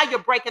definitely can't. Now you're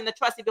breaking the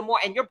trust even more,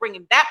 and you're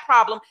bringing that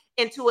problem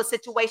into a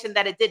situation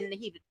that it didn't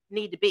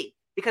need to be,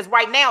 because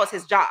right now it's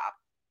his job.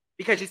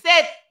 Because you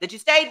said that you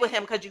stayed with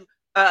him because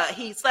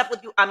he slept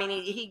with you. I mean,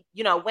 he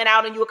went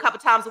out on you a couple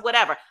times or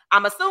whatever.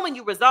 I'm assuming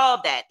you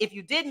resolved that. If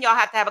you didn't, y'all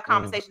have to have a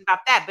conversation about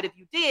that. But if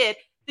you did,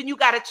 then you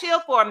got to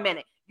chill for a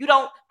minute.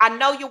 I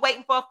know you're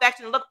waiting for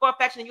affection and look for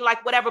affection and you're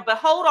like, whatever, but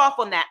hold off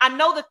on that. I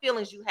know the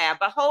feelings you have,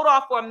 but hold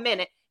off for a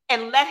minute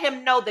and let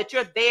him know that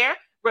you're there.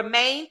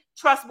 Remain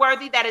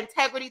trustworthy, that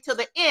integrity to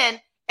the end,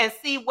 and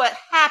see what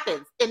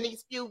happens in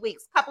these few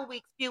weeks.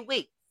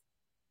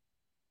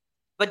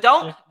 But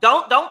don't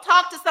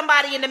talk to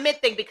somebody in the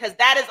mid thing, because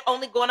that is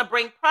only going to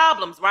bring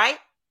problems, right?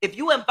 If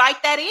you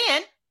invite that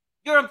in,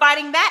 you're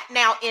inviting that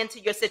now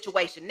into your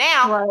situation.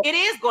 Now it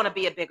is going to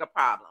be a bigger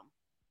problem.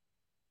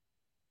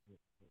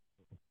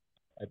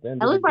 At the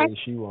end of the day,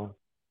 she wrong.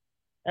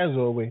 As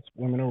always,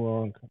 women are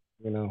wrong.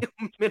 Women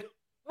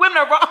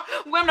are wrong.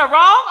 Women are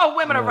wrong, or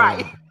women are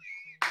right.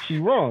 She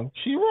wrong.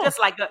 Just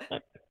like she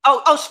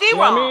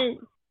wrong. I mean?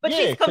 But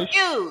she's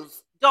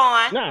confused.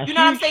 Dawn, you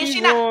know what I'm saying?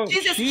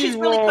 She's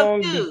really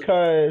confused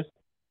because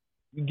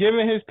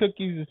giving his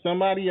cookies to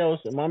somebody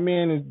else, and my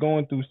man is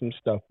going through some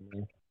stuff,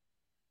 man.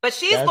 But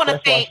she's gonna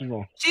think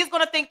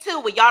too,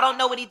 well, y'all don't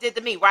know what he did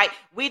to me, right?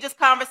 We just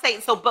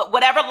conversating. So, but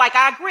whatever, like,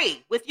 I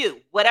agree with you.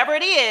 Whatever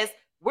it is,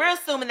 we're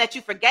assuming that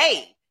you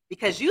forgave,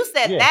 because you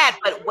said that.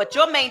 But what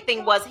your main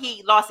thing was,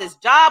 he lost his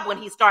job when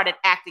he started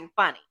acting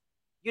funny.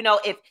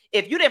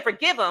 If you didn't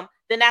forgive him,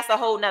 then that's a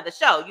whole nother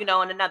show,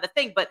 and another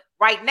thing. But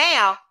right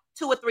now,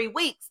 2 or 3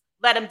 weeks,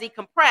 let them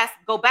decompress,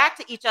 go back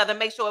to each other,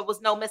 make sure it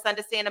was no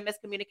misunderstanding,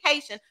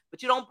 miscommunication.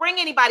 But you don't bring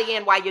anybody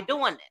in while you're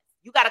doing this.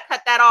 You got to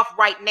cut that off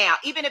right now.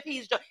 Even if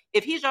he's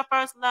your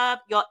first love,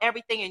 your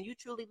everything, and you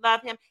truly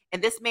love him,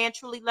 and this man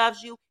truly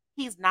loves you,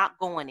 he's not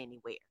going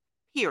anywhere,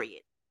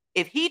 period.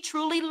 If he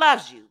truly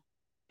loves you,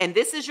 and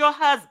this is your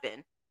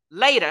husband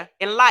later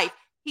in life,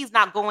 he's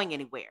not going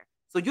anywhere.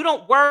 So you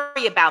don't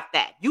worry about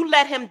that. You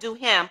let him do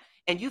him,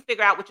 and you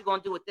figure out what you're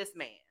gonna do with this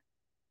man.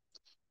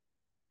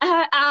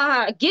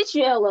 I get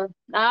you, Ella.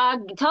 I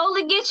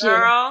totally get you.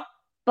 Girl.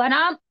 But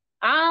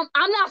I'm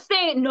not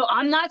saying no.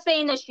 I'm not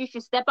saying that she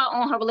should step out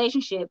on her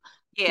relationship.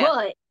 Yeah.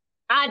 But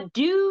I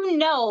do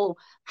know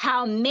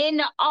how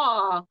men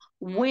are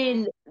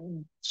when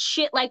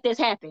shit like this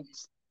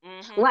happens.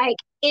 Like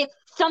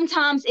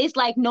sometimes it's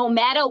like no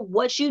matter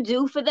what you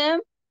do for them,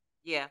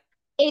 yeah,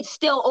 it's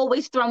still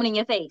always thrown in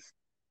your face.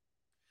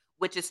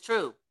 Which is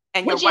true,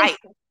 and you're right.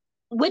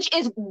 Which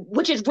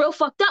is real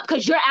fucked up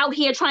because you're out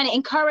here trying to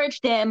encourage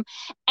them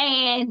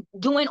and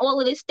doing all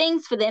of these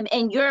things for them,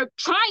 and you're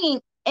trying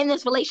in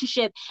this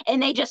relationship,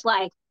 and they just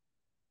like,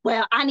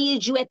 well, I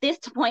needed you at this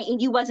point,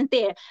 and you wasn't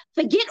there.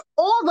 Forget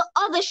all the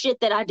other shit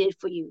that I did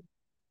for you,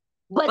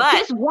 but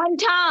this one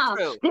time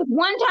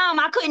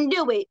I couldn't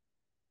do it.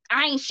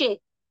 I ain't shit.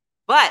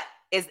 But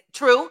it's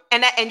true,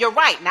 and you're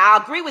right. Now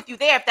I agree with you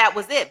there if that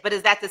was it, but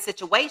is that the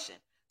situation?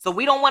 So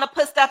we don't want to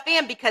put stuff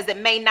in because it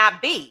may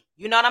not be.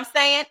 You know what I'm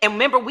saying? And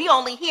remember, we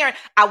only hear.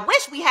 I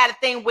wish we had a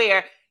thing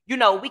where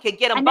we could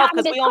get them both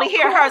because we only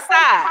hear her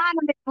side.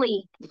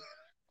 Anonymously.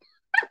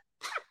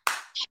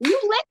 You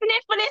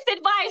listening for this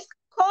advice?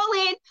 Call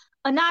in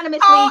anonymously.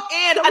 Call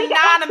in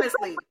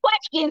anonymously.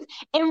 Questions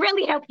and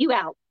really help you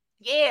out.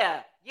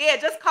 Yeah,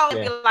 just call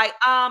and be like,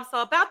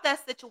 so about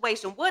that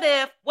situation, what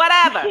if,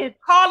 whatever.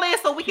 Call in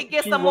so we can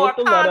get some more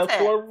context. She wrote the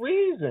letter for a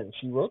reason.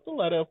 She wrote the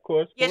letter, of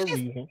course, for a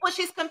reason. Well,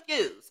 she's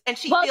confused, and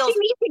she feels.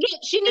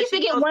 She needs to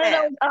get one of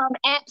those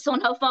apps on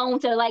her phone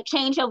to like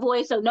change her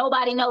voice so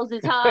nobody knows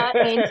it's her,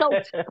 and so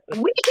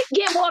we can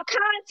get more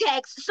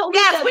context. So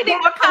we need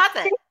more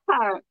context.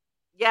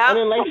 Yeah. And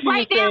then, like she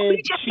right now,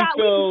 we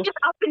feels just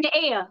up in the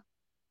air.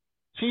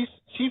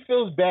 She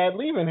feels bad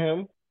leaving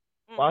him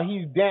while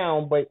he's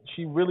down, but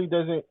he really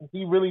doesn't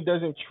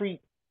treat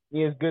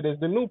me as good as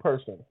the new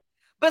person.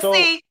 But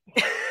see,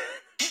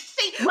 she's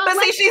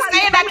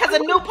saying that because a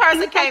new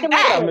person came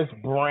back. Miss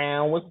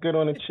Brown, what's good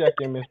on the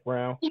check-in, Miss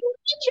Brown?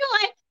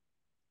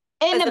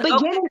 In the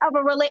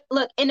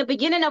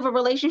beginning of a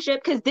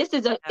relationship, because this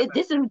is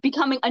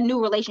becoming a new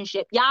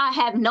relationship. Y'all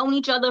have known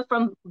each other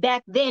from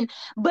back then,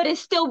 but it's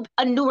still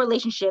a new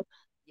relationship.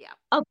 Yeah.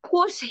 Of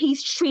course,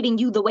 he's treating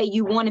you the way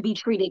you want to be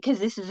treated because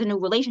this is a new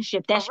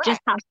relationship. That's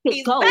just how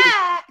shit goes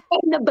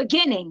in the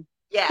beginning.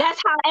 Yeah.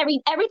 That's how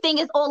everything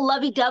is all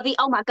lovey-dovey.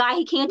 Oh my God,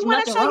 he can't do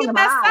nothing wrong in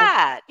my eyes.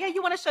 Side. Yeah,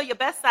 you want to show your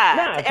best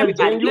side to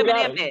everybody living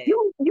in bed.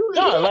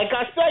 Like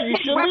I said, you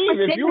should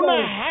leave. If you're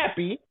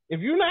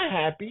not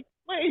happy,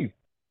 leave.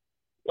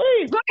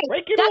 Right.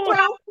 Break it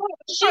off.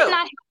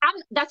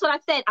 That's what I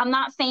said. I'm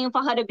not saying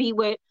for her to be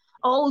with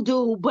old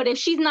dude, but if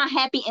she's not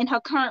happy in her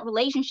current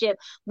relationship,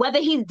 whether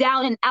he's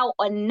down and out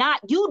or not,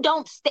 you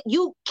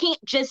can't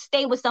just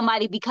stay with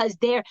somebody because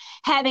they're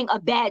having a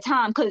bad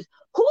time. Because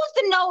who's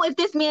to know if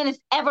this man is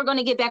ever going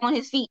to get back on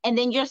his feet, and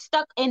then you're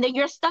stuck in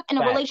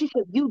a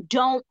relationship you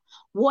don't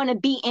want to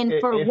be in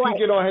for if what? He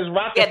get on his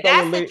Rockefeller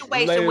that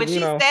situation when she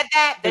said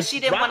that she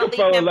didn't want to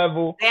leave him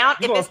down.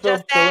 If it's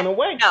just that,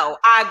 no,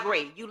 I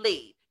agree. You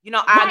leave.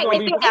 I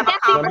agree. If have a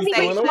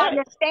conversation.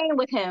 You're staying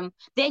with him,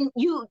 then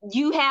you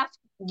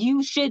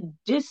should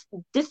just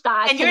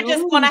decide. And you're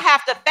just going to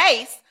have to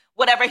face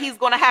whatever he's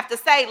going to have to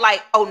say.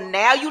 Like, oh,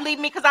 now you leave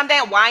me because I'm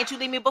down. Why didn't you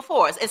leave me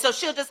before? And so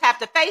she'll just have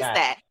to face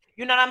that.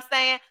 You know what I'm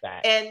saying?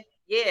 And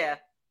yeah.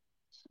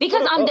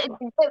 Because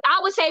I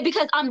would say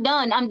because I'm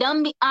done. I'm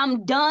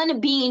done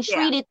being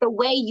treated the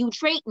way you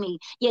treat me.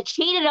 You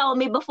cheated on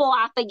me before.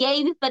 I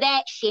forgave you for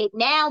that shit.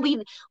 Now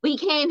we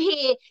came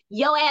here.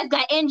 Your ass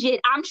got injured.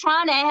 I'm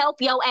trying to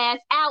help your ass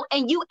out,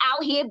 and you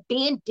out here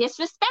being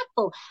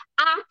disrespectful.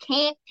 I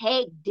can't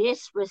take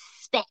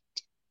disrespect.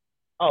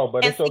 Oh,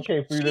 but it's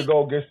okay for you to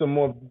go get some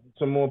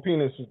more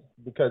penis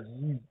because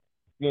you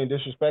being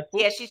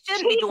disrespectful. Yeah, she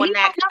shouldn't be doing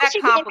that. That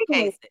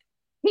complicates it.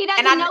 He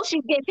doesn't know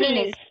she's getting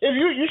penis. If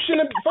you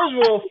shouldn't. First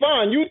of all,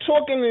 fine. You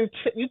talking and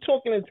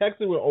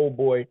texting with old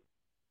boy,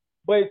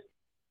 but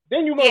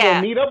then you gonna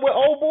go meet up with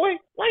old boy?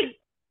 Like,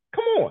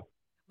 come on.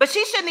 But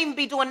she shouldn't even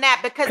be doing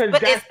that because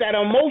that's that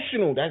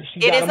emotional.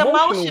 It is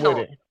emotional.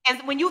 With it.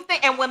 And when you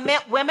think, and when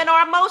women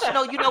are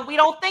emotional, we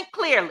don't think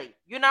clearly.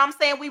 You know what I'm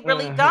saying? We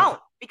really don't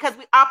because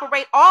we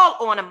operate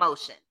all on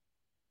emotion.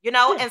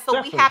 And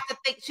so we have to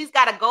think she's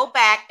got to go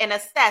back and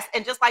assess.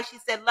 And just like she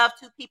said, love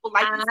two people,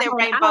 like you said,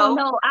 Rainbow.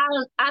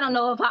 I don't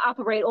know if I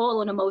operate all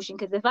on emotion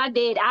because if I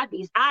did, I'd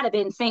have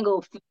been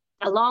single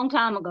a long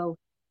time ago.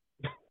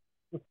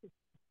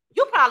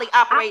 You probably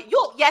operate.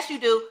 Yes, you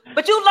do.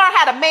 But you learn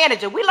how to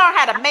manage it. We learn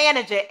how to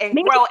manage it and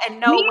grow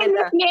and know when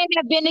this man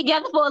have been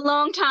together for a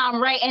long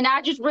time, right? And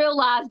I just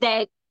realized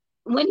that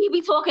when he be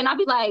talking, I'll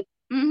be like,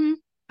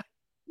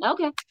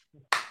 okay,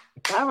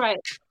 all right.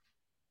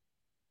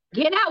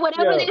 Get out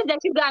whatever it is that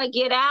you gotta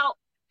get out,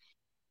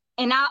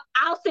 and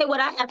I'll say what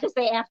I have to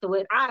say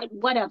afterwards.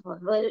 Whatever,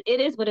 but it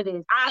is what it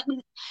is.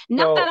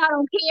 Not that I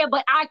don't care,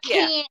 but I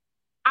can't.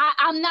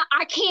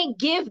 I can't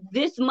give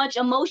this much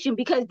emotion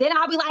because then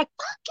I'll be like,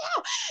 fuck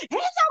you,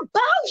 it's a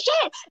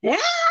bullshit.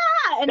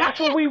 Yeah, and that's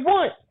what we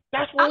want.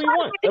 That's what we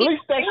want. At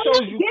least that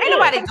shows you care. Ain't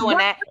nobody doing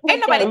that.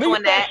 Ain't nobody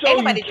doing that. Ain't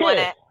nobody doing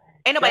that.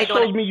 Ain't nobody doing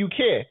that. That shows me you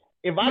care.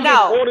 If I get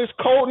all this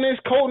coldness,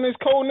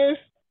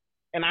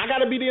 and I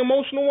gotta be the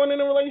emotional one in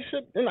a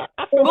relationship, then I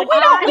feel but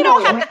like we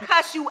don't have to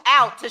cuss you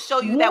out to show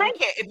you that we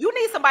care. If you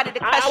need somebody to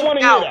cuss you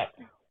out,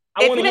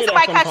 if you need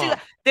somebody to cuss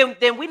you,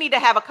 then we need to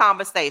have a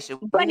conversation.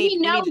 But we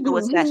need to do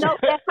a session. He knows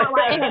that's how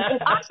I am.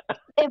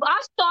 If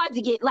I start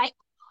to get like,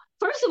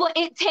 first of all,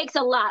 it takes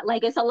a lot.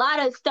 Like it's a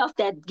lot of stuff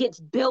that gets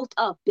built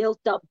up.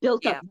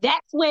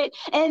 That's when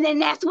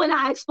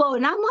I explode,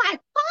 and I'm like,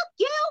 "Fuck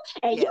you,"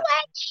 and you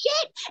ain't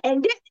shit.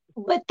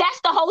 But that's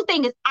the whole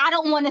thing is I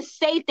don't want to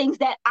say things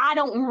that I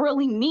don't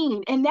really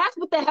mean, and that's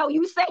what the hell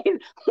you say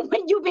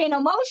when you being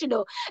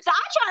emotional. So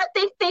I try to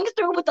think things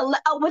through with a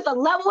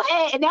level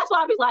head, and that's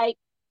why I be like,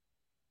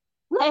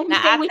 let him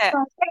say what he's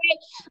gonna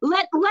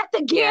say. Let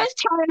the gears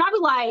turn, and I be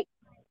like,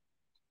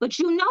 but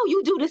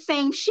you do the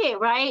same shit,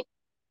 right?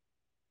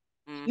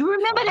 You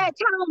remember that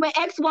time when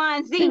X, Y,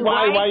 and Z?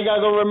 Why right? you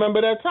gotta go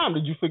remember that time?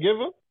 Did you forgive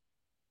him?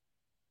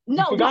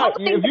 No,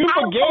 if you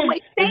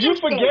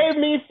forgave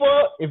me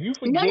for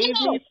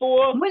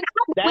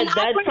that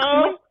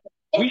time,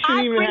 we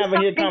shouldn't even have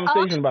a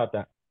conversation about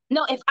that.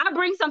 No, if I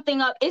bring something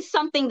up, it's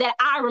something that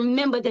I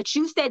remember that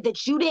you said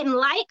that you didn't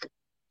like,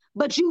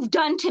 but you've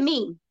done to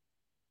me.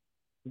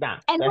 Nah,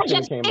 and it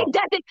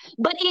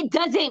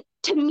doesn't.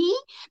 To me,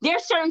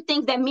 there's certain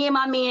things that me and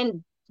my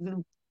man,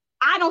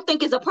 I don't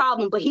think is a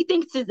problem, but he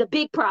thinks is a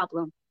big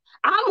problem.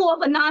 I'm more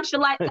of a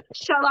nonchalant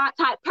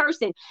type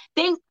person.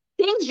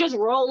 Things just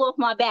roll off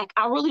my back.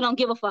 I really don't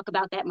give a fuck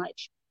about that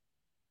much.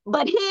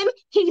 But him,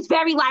 he's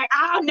very like,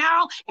 oh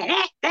no, and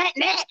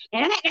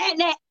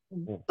that.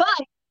 But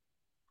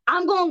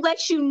I'm gonna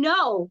let you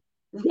know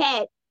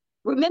that.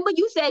 Remember,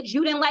 you said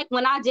you didn't like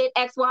when I did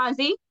X, Y, and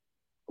Z.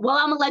 Well,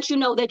 I'm gonna let you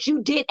know that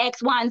you did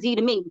X, Y, and Z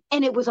to me,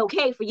 and it was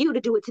okay for you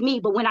to do it to me.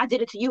 But when I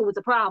did it to you, it was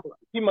a problem.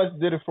 He must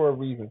have did it for a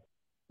reason.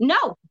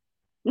 No.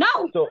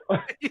 So,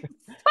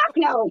 fuck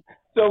no.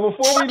 So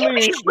before we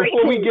leave,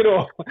 before we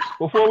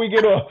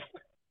get off,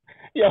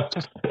 yo.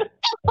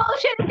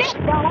 Bullshit is that,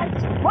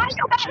 dog. Why you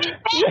got me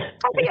mad?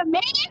 I'll be a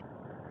man.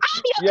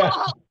 I'll be a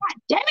dog. God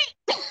damn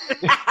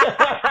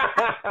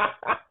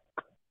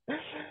it.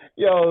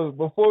 Yo,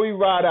 before we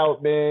ride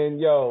out, man,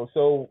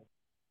 so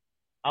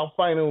our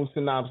final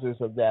synopsis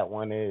of that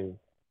one is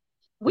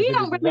we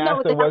don't really know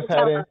what the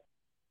hell.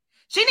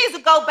 She needs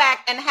to go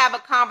back and have a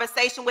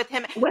conversation with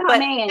him.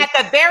 But at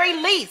the very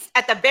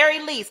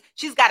least,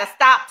 she's got to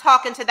stop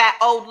talking to that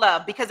old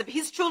love. Because if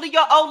he's truly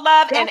your old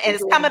love and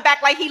is coming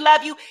back like he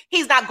loved you,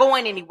 he's not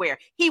going anywhere.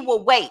 He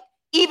will wait,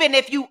 even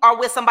if you are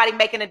with somebody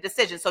making a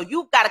decision. So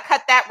you've got to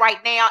cut that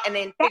right now and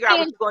then figure out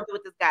what you're going to do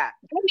with this guy.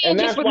 And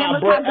that's why I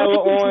brought Ella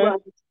on,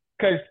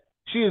 because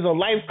she is a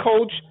life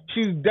coach.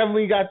 She's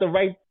definitely got the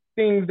right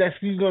things that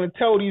she's going to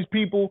tell these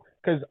people,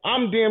 because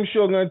I'm damn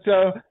sure going to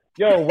tell,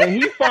 yo, when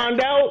he find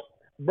out,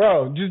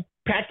 bro, just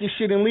pack your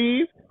shit and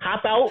leave,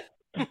 hop out,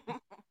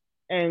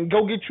 and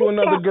go get you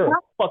another girl.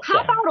 Fuck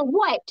hop that. out of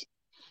what?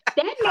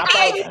 He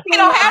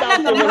don't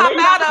have nothing to hop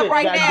out of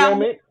right now.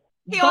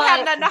 He don't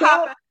have nothing to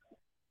hop out.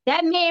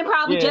 That man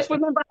probably just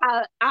remember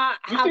how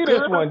you see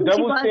good this one,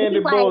 double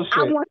standard bullshit.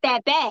 I want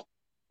that back.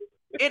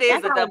 It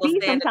is a double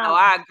standard, though.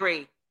 I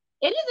agree.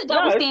 It is a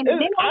double standard.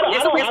 I don't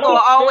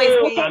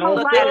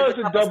feel it's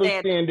a double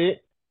standard.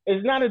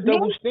 It's not a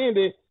double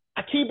standard.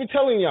 I keep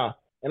telling y'all.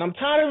 And I'm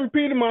tired of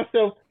repeating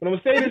myself, but I'm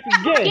gonna say this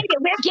again.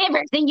 We're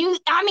givers, and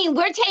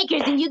we're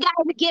takers, and you guys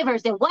are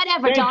givers, and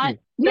whatever, John.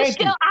 Thank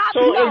you.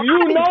 So if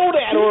you know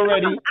that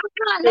already,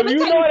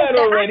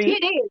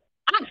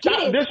 I get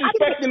it.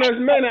 Disrespecting us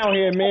men out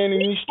here, man, in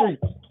these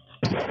streets.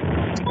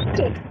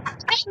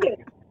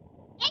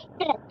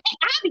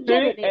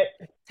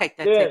 Take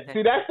that.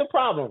 See, that's the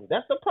problem.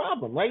 That's the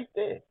problem right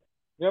there.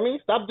 You know what I mean?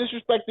 Stop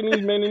disrespecting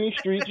these men in these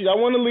streets. Y'all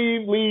want to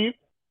leave.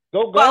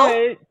 Go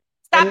ahead.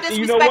 Stop disrespecting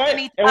you know what?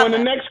 each and other.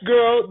 when the next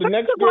girl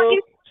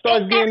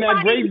starts getting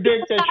that great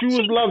dick that you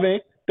was loving,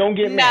 don't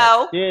get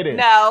mad. There it is.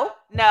 No.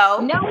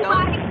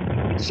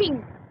 Nobody cheat.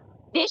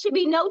 There should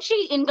be no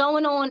cheating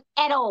going on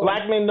at all.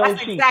 Black men don't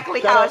cheat.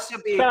 Exactly how it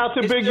should be. Shout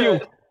out to Big U.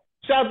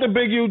 Shout out to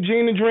Big U,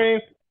 Gina Dream.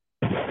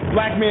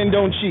 Black men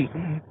don't cheat.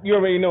 You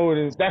already know what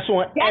it is. That's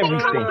on everything.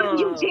 That ain't come from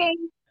you,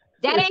 Jane.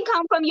 That ain't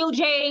come from you,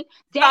 Jane.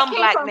 That Some came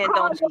black from men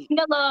Carlos don't cheat.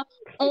 Miller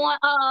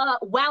on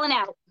Wildin'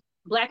 Out.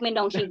 Black men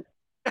don't cheat.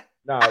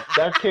 Nah,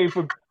 that came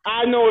from.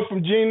 I know it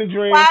from Gina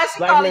Dream. Why is she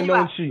Black men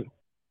don't cheat.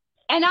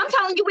 And I'm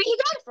telling you where he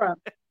got it from.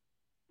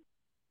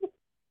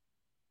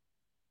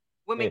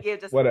 Women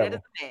give just whatever. a bit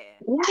of a man.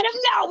 Let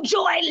him know,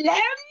 Joy. Let him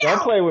know.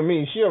 Don't play with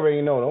me. She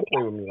already know. Don't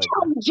play with me like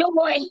that.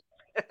 Joy.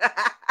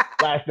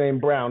 Last name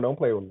Brown. Don't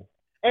play with me.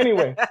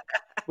 Anyway,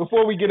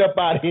 before we get up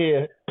out of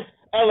here,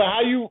 Ella,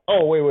 how you?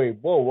 Oh, wait.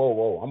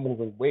 Whoa. I'm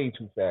moving way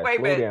too fast.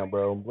 Slow down,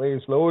 bro.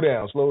 Slow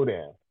down. Slow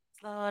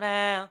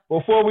down.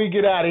 Before we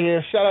get out of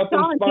here, shout out to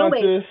the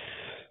sponsors.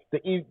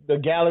 The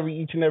gallery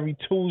each and every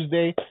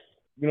Tuesday.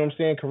 You know what I'm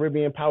saying?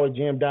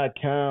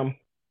 CaribbeanPowerJam.com.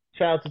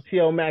 Shout out to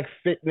TL Max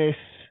Fitness.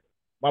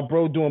 My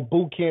bro doing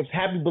boot camps.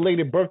 Happy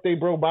belated birthday,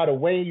 bro. By the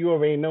way, you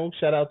already know.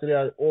 Shout out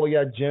to all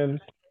y'all gyms.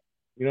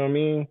 You know what I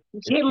mean?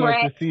 It's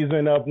cancer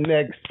season up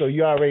next, so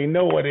you already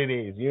know what it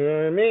is. You know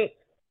what I mean?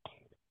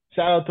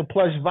 Shout out to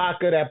Plush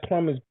Vodka. That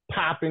plum is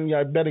popping.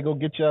 Y'all better go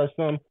get y'all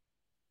some.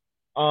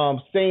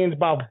 Sayings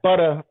about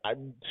butter.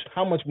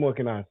 How much more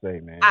can I say,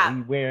 man?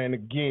 We wearing the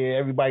gear.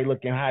 Everybody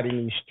looking hot in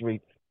these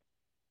streets.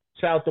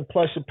 Shout out to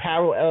Plush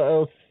Apparel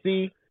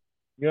LLC.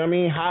 You know what I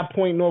mean? High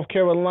Point, North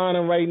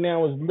Carolina right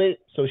now is lit.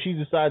 So she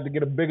decided to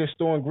get a bigger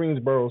store in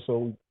Greensboro.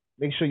 So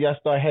make sure y'all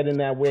start heading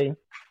that way.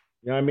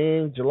 You know what I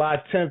mean?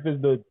 July 10th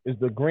is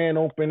the grand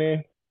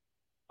opening.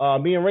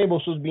 Me and Rainbow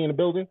supposed to be in the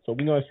building. So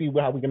we're going to see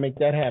how we can make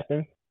that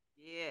happen.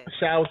 Yeah.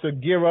 Shout out to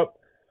Gear Up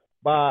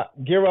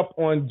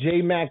on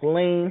J Mac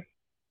Lane.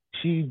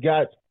 She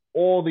got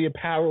all the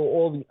apparel,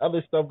 all the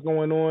other stuff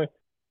going on.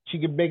 She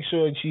can make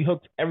sure she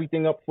hooks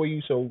everything up for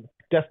you. So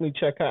definitely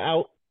check her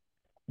out.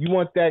 You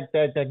want that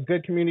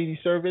good community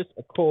service?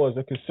 A cause,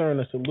 a concern,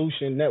 a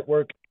solution,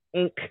 Network,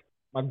 Inc.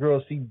 My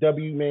girl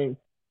CW, man.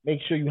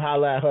 Make sure you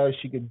holler at her.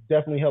 She could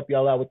definitely help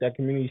y'all out with that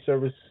community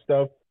service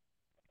stuff.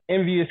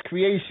 Envious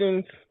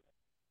Creations.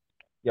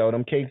 Yo,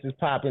 them cakes is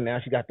popping. Now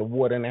she got the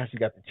water. Now she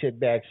got the chip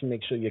bag. She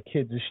make sure your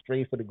kids is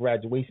straight for the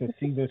graduation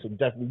season. So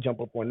definitely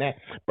jump up on that.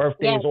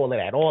 Birthdays, all of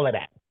that.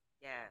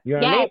 Yeah. You know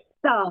what I mean?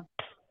 So,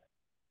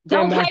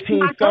 don't play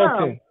my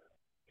girl.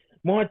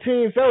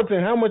 Martine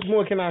Felton, how much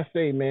more can I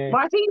say, man?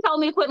 Martine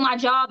told me to quit my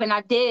job, and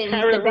I did.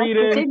 It's the best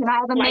decision I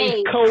ever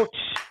made. Coach,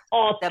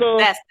 author. The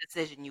best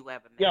decision you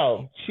ever made.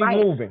 Yo, she's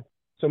moving.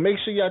 So make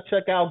sure y'all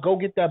check out. Go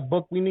get that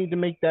book. We need to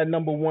make that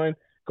number one.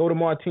 Go to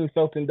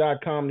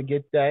martinefelton.com to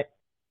get that.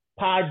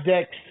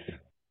 Poddex.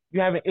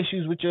 You having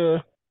issues with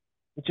your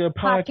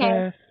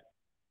podcast?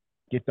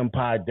 Get them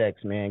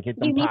Poddex, man. Get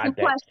them You need some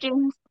Poddex.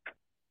 questions.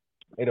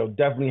 It'll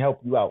definitely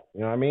help you out. You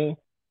know what I mean?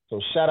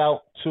 So shout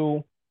out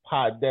to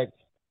Poddex.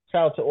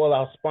 Shout out to all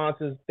our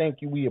sponsors.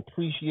 Thank you. We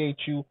appreciate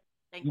you.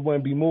 We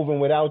wouldn't be moving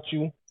without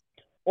you.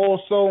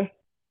 Also,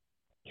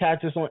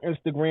 catch us on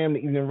Instagram, The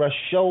Evening Rush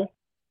Show.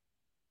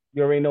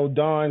 You already know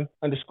Don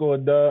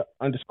 _the_evening_rush.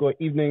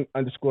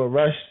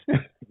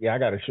 Yeah, I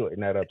got to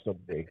shorten that up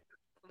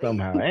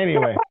somehow.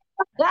 Anyway,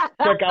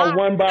 check out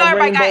One by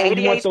Rainbow.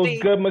 You want those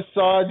good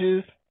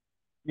massages.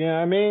 You know what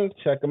I mean?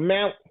 Check them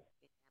out.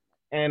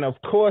 And of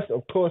course,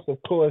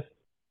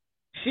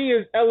 she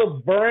is Ella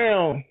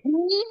Brown.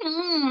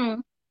 Mm-hmm.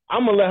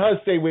 I'm going to let her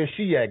say where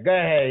she at. Go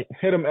ahead.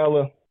 Hit him,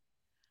 Ella.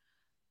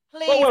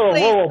 Please,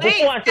 whoa.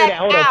 Before I say that,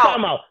 hold on.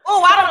 Time out.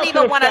 Oh, I don't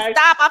even want to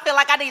stop. I feel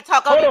like I need to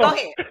talk over you. Go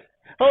ahead.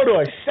 Hold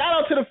on. Shout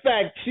out to the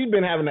fact she's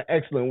been having an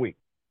excellent week.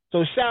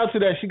 So shout out to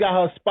that. She got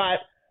her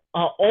spot,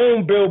 her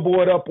own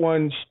billboard up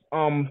on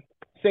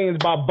Sayings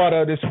by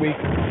Butter this week.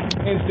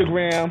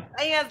 Instagram.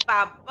 Sayings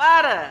by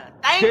Butter.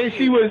 Thank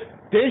you.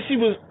 Then she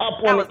was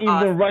up on the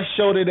Evening Rush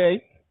show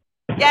today.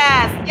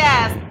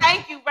 Yes.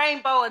 Thank you,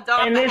 Rainbow and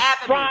Dawn,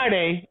 for having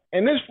me.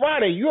 And this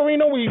Friday, you already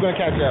know where you're going to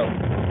catch out.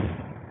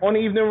 On the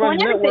Evening Rush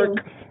Network.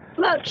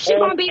 Look, she's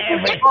going to be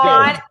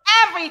on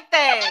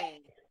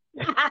everything.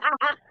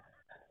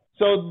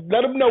 So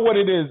let them know what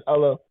it is,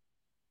 Ella.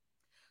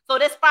 So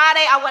this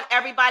Friday, I want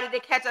everybody to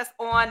catch us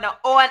on the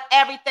On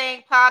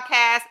Everything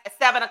podcast at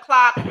 7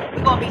 o'clock.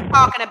 We're going to be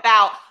talking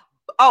about,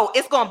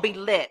 it's going to be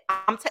lit.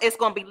 It's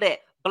going to be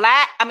lit.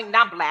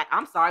 Not black.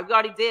 I'm sorry. We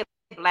already did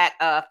black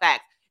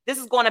facts. This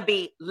is going to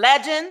be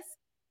legends,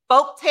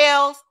 folk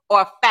tales,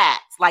 or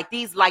facts. Like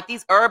these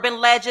urban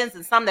legends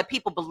and some that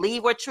people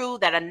believe were true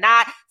that are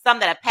not, some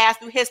that have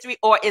passed through history,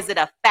 or is it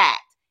a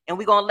fact? And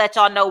we're going to let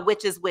y'all know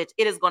which is which.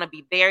 It is going to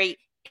be very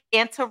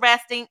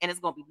interesting and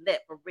it's going to be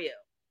lit for real.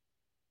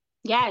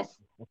 Yes.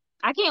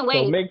 I can't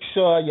wait. So make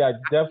sure y'all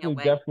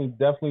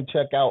definitely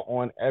check out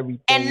On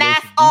Everything. And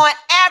that's On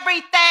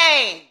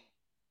Everything.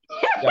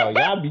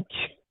 Y'all be...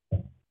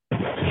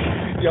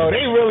 Yo,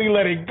 they really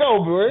let it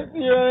go, bro.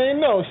 You ain't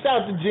know.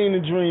 Shout out to Gina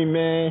Dream,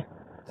 man.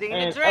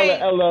 Gina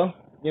Dream. Ella,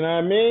 you know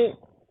what I mean?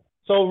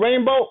 So,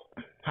 Rainbow,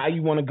 how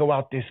you want to go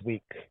out this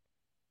week?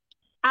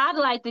 I'd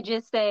like to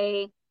just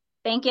say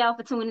thank y'all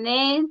for tuning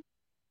in.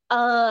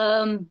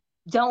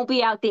 Don't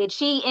be out there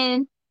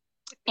cheating.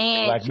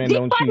 And Black men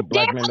don't cheat.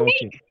 Black men don't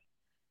cheat.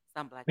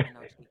 Some black men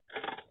don't cheat.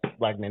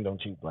 Black men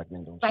don't cheat. Black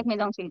men don't cheat. Black men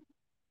don't cheat.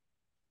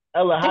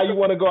 Ella, how you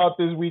want to go out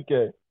this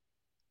weekend?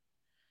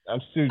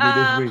 I'm suing you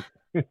this week.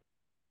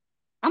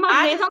 I'm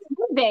out there on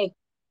Tuesday.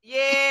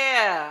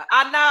 Yeah,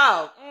 I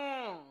know.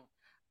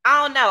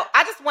 I don't know.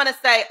 I just want to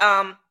say,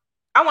 I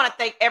want to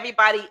thank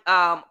everybody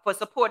for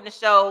supporting the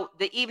show,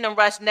 the Evening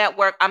Rush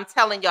Network. I'm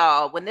telling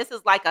y'all, when this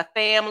is like a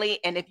family,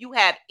 and if you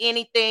have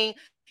anything,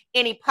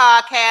 any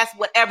podcast,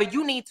 whatever,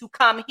 you need to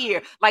come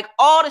here. Like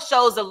all the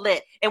shows are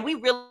lit, and we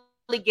really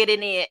get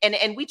in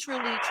and we truly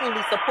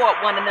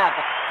support one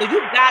another. So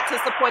you got to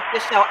support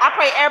this show. I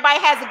pray everybody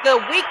has a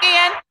good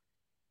weekend.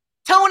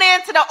 Tune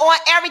in to the On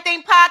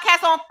Everything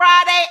podcast on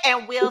Friday,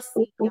 and we'll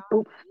see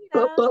y'all.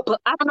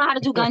 I don't know how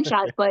to do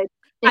gunshots, but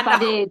if I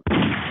did.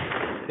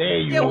 There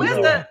you go.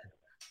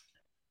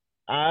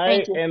 All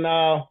right, and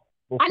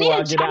before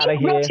I get out of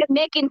here.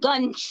 Jamaican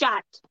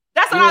gunshot.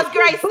 That's what I was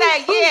great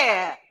saying.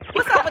 Yeah.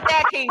 What's up with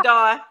that, King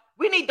Dawn?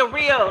 We need the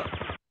real.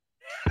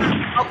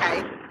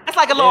 Okay. That's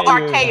like a little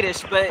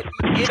arcade-ish, but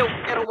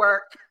it'll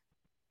work.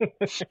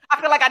 I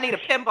feel like I need a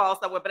pinball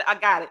somewhere, but I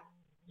got it.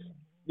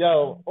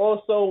 Yo,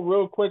 also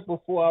real quick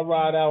before I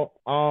ride out,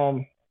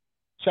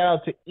 shout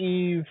out to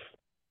Eve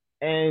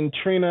and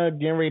Trina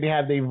getting ready to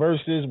have their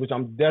verses, which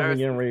I'm definitely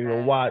getting ready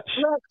to watch.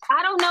 Look,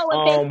 I don't know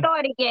if they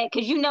started yet,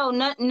 because you know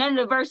none of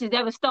the verses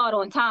ever start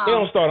on time. They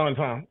don't start on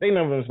time. They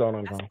never start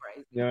on time.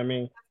 Crazy. You know what I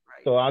mean?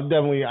 So I'll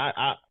definitely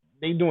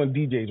they doing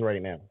DJs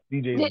right now.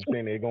 DJs are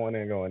saying they're going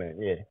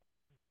in. Yeah.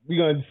 We're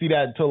gonna see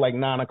that until like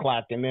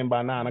 9:00, and then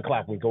by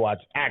 9:00 we go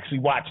actually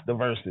watch the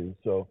verses.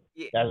 So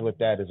that's what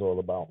that is all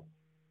about.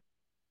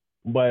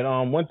 But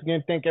once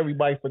again, thank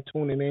everybody for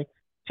tuning in,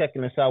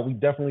 checking us out. We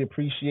definitely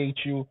appreciate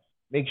you.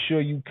 Make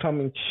sure you come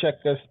and check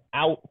us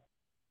out.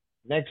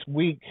 Next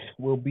week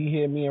we'll be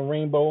here, me and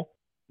Rainbow.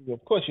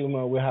 Of course, you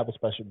know we'll have a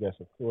special guest,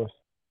 of course.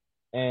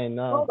 And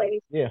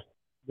yeah,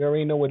 you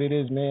already know what it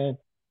is, man.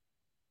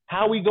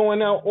 How we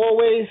going out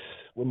always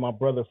with my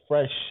brother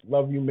Fresh.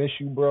 Love you, miss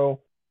you,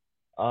 bro.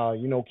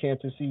 You know,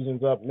 cancer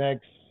season's up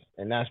next,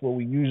 and that's what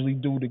we usually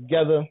do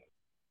together.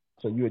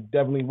 So you're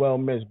definitely well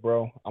missed,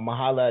 bro. I'ma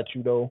holla at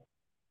you though.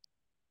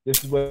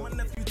 This is what. My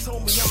nephew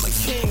told me I'm a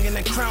king and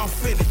a crown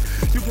fitted.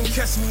 You can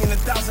catch me in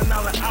 $1,000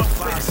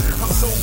 outfit. I'm so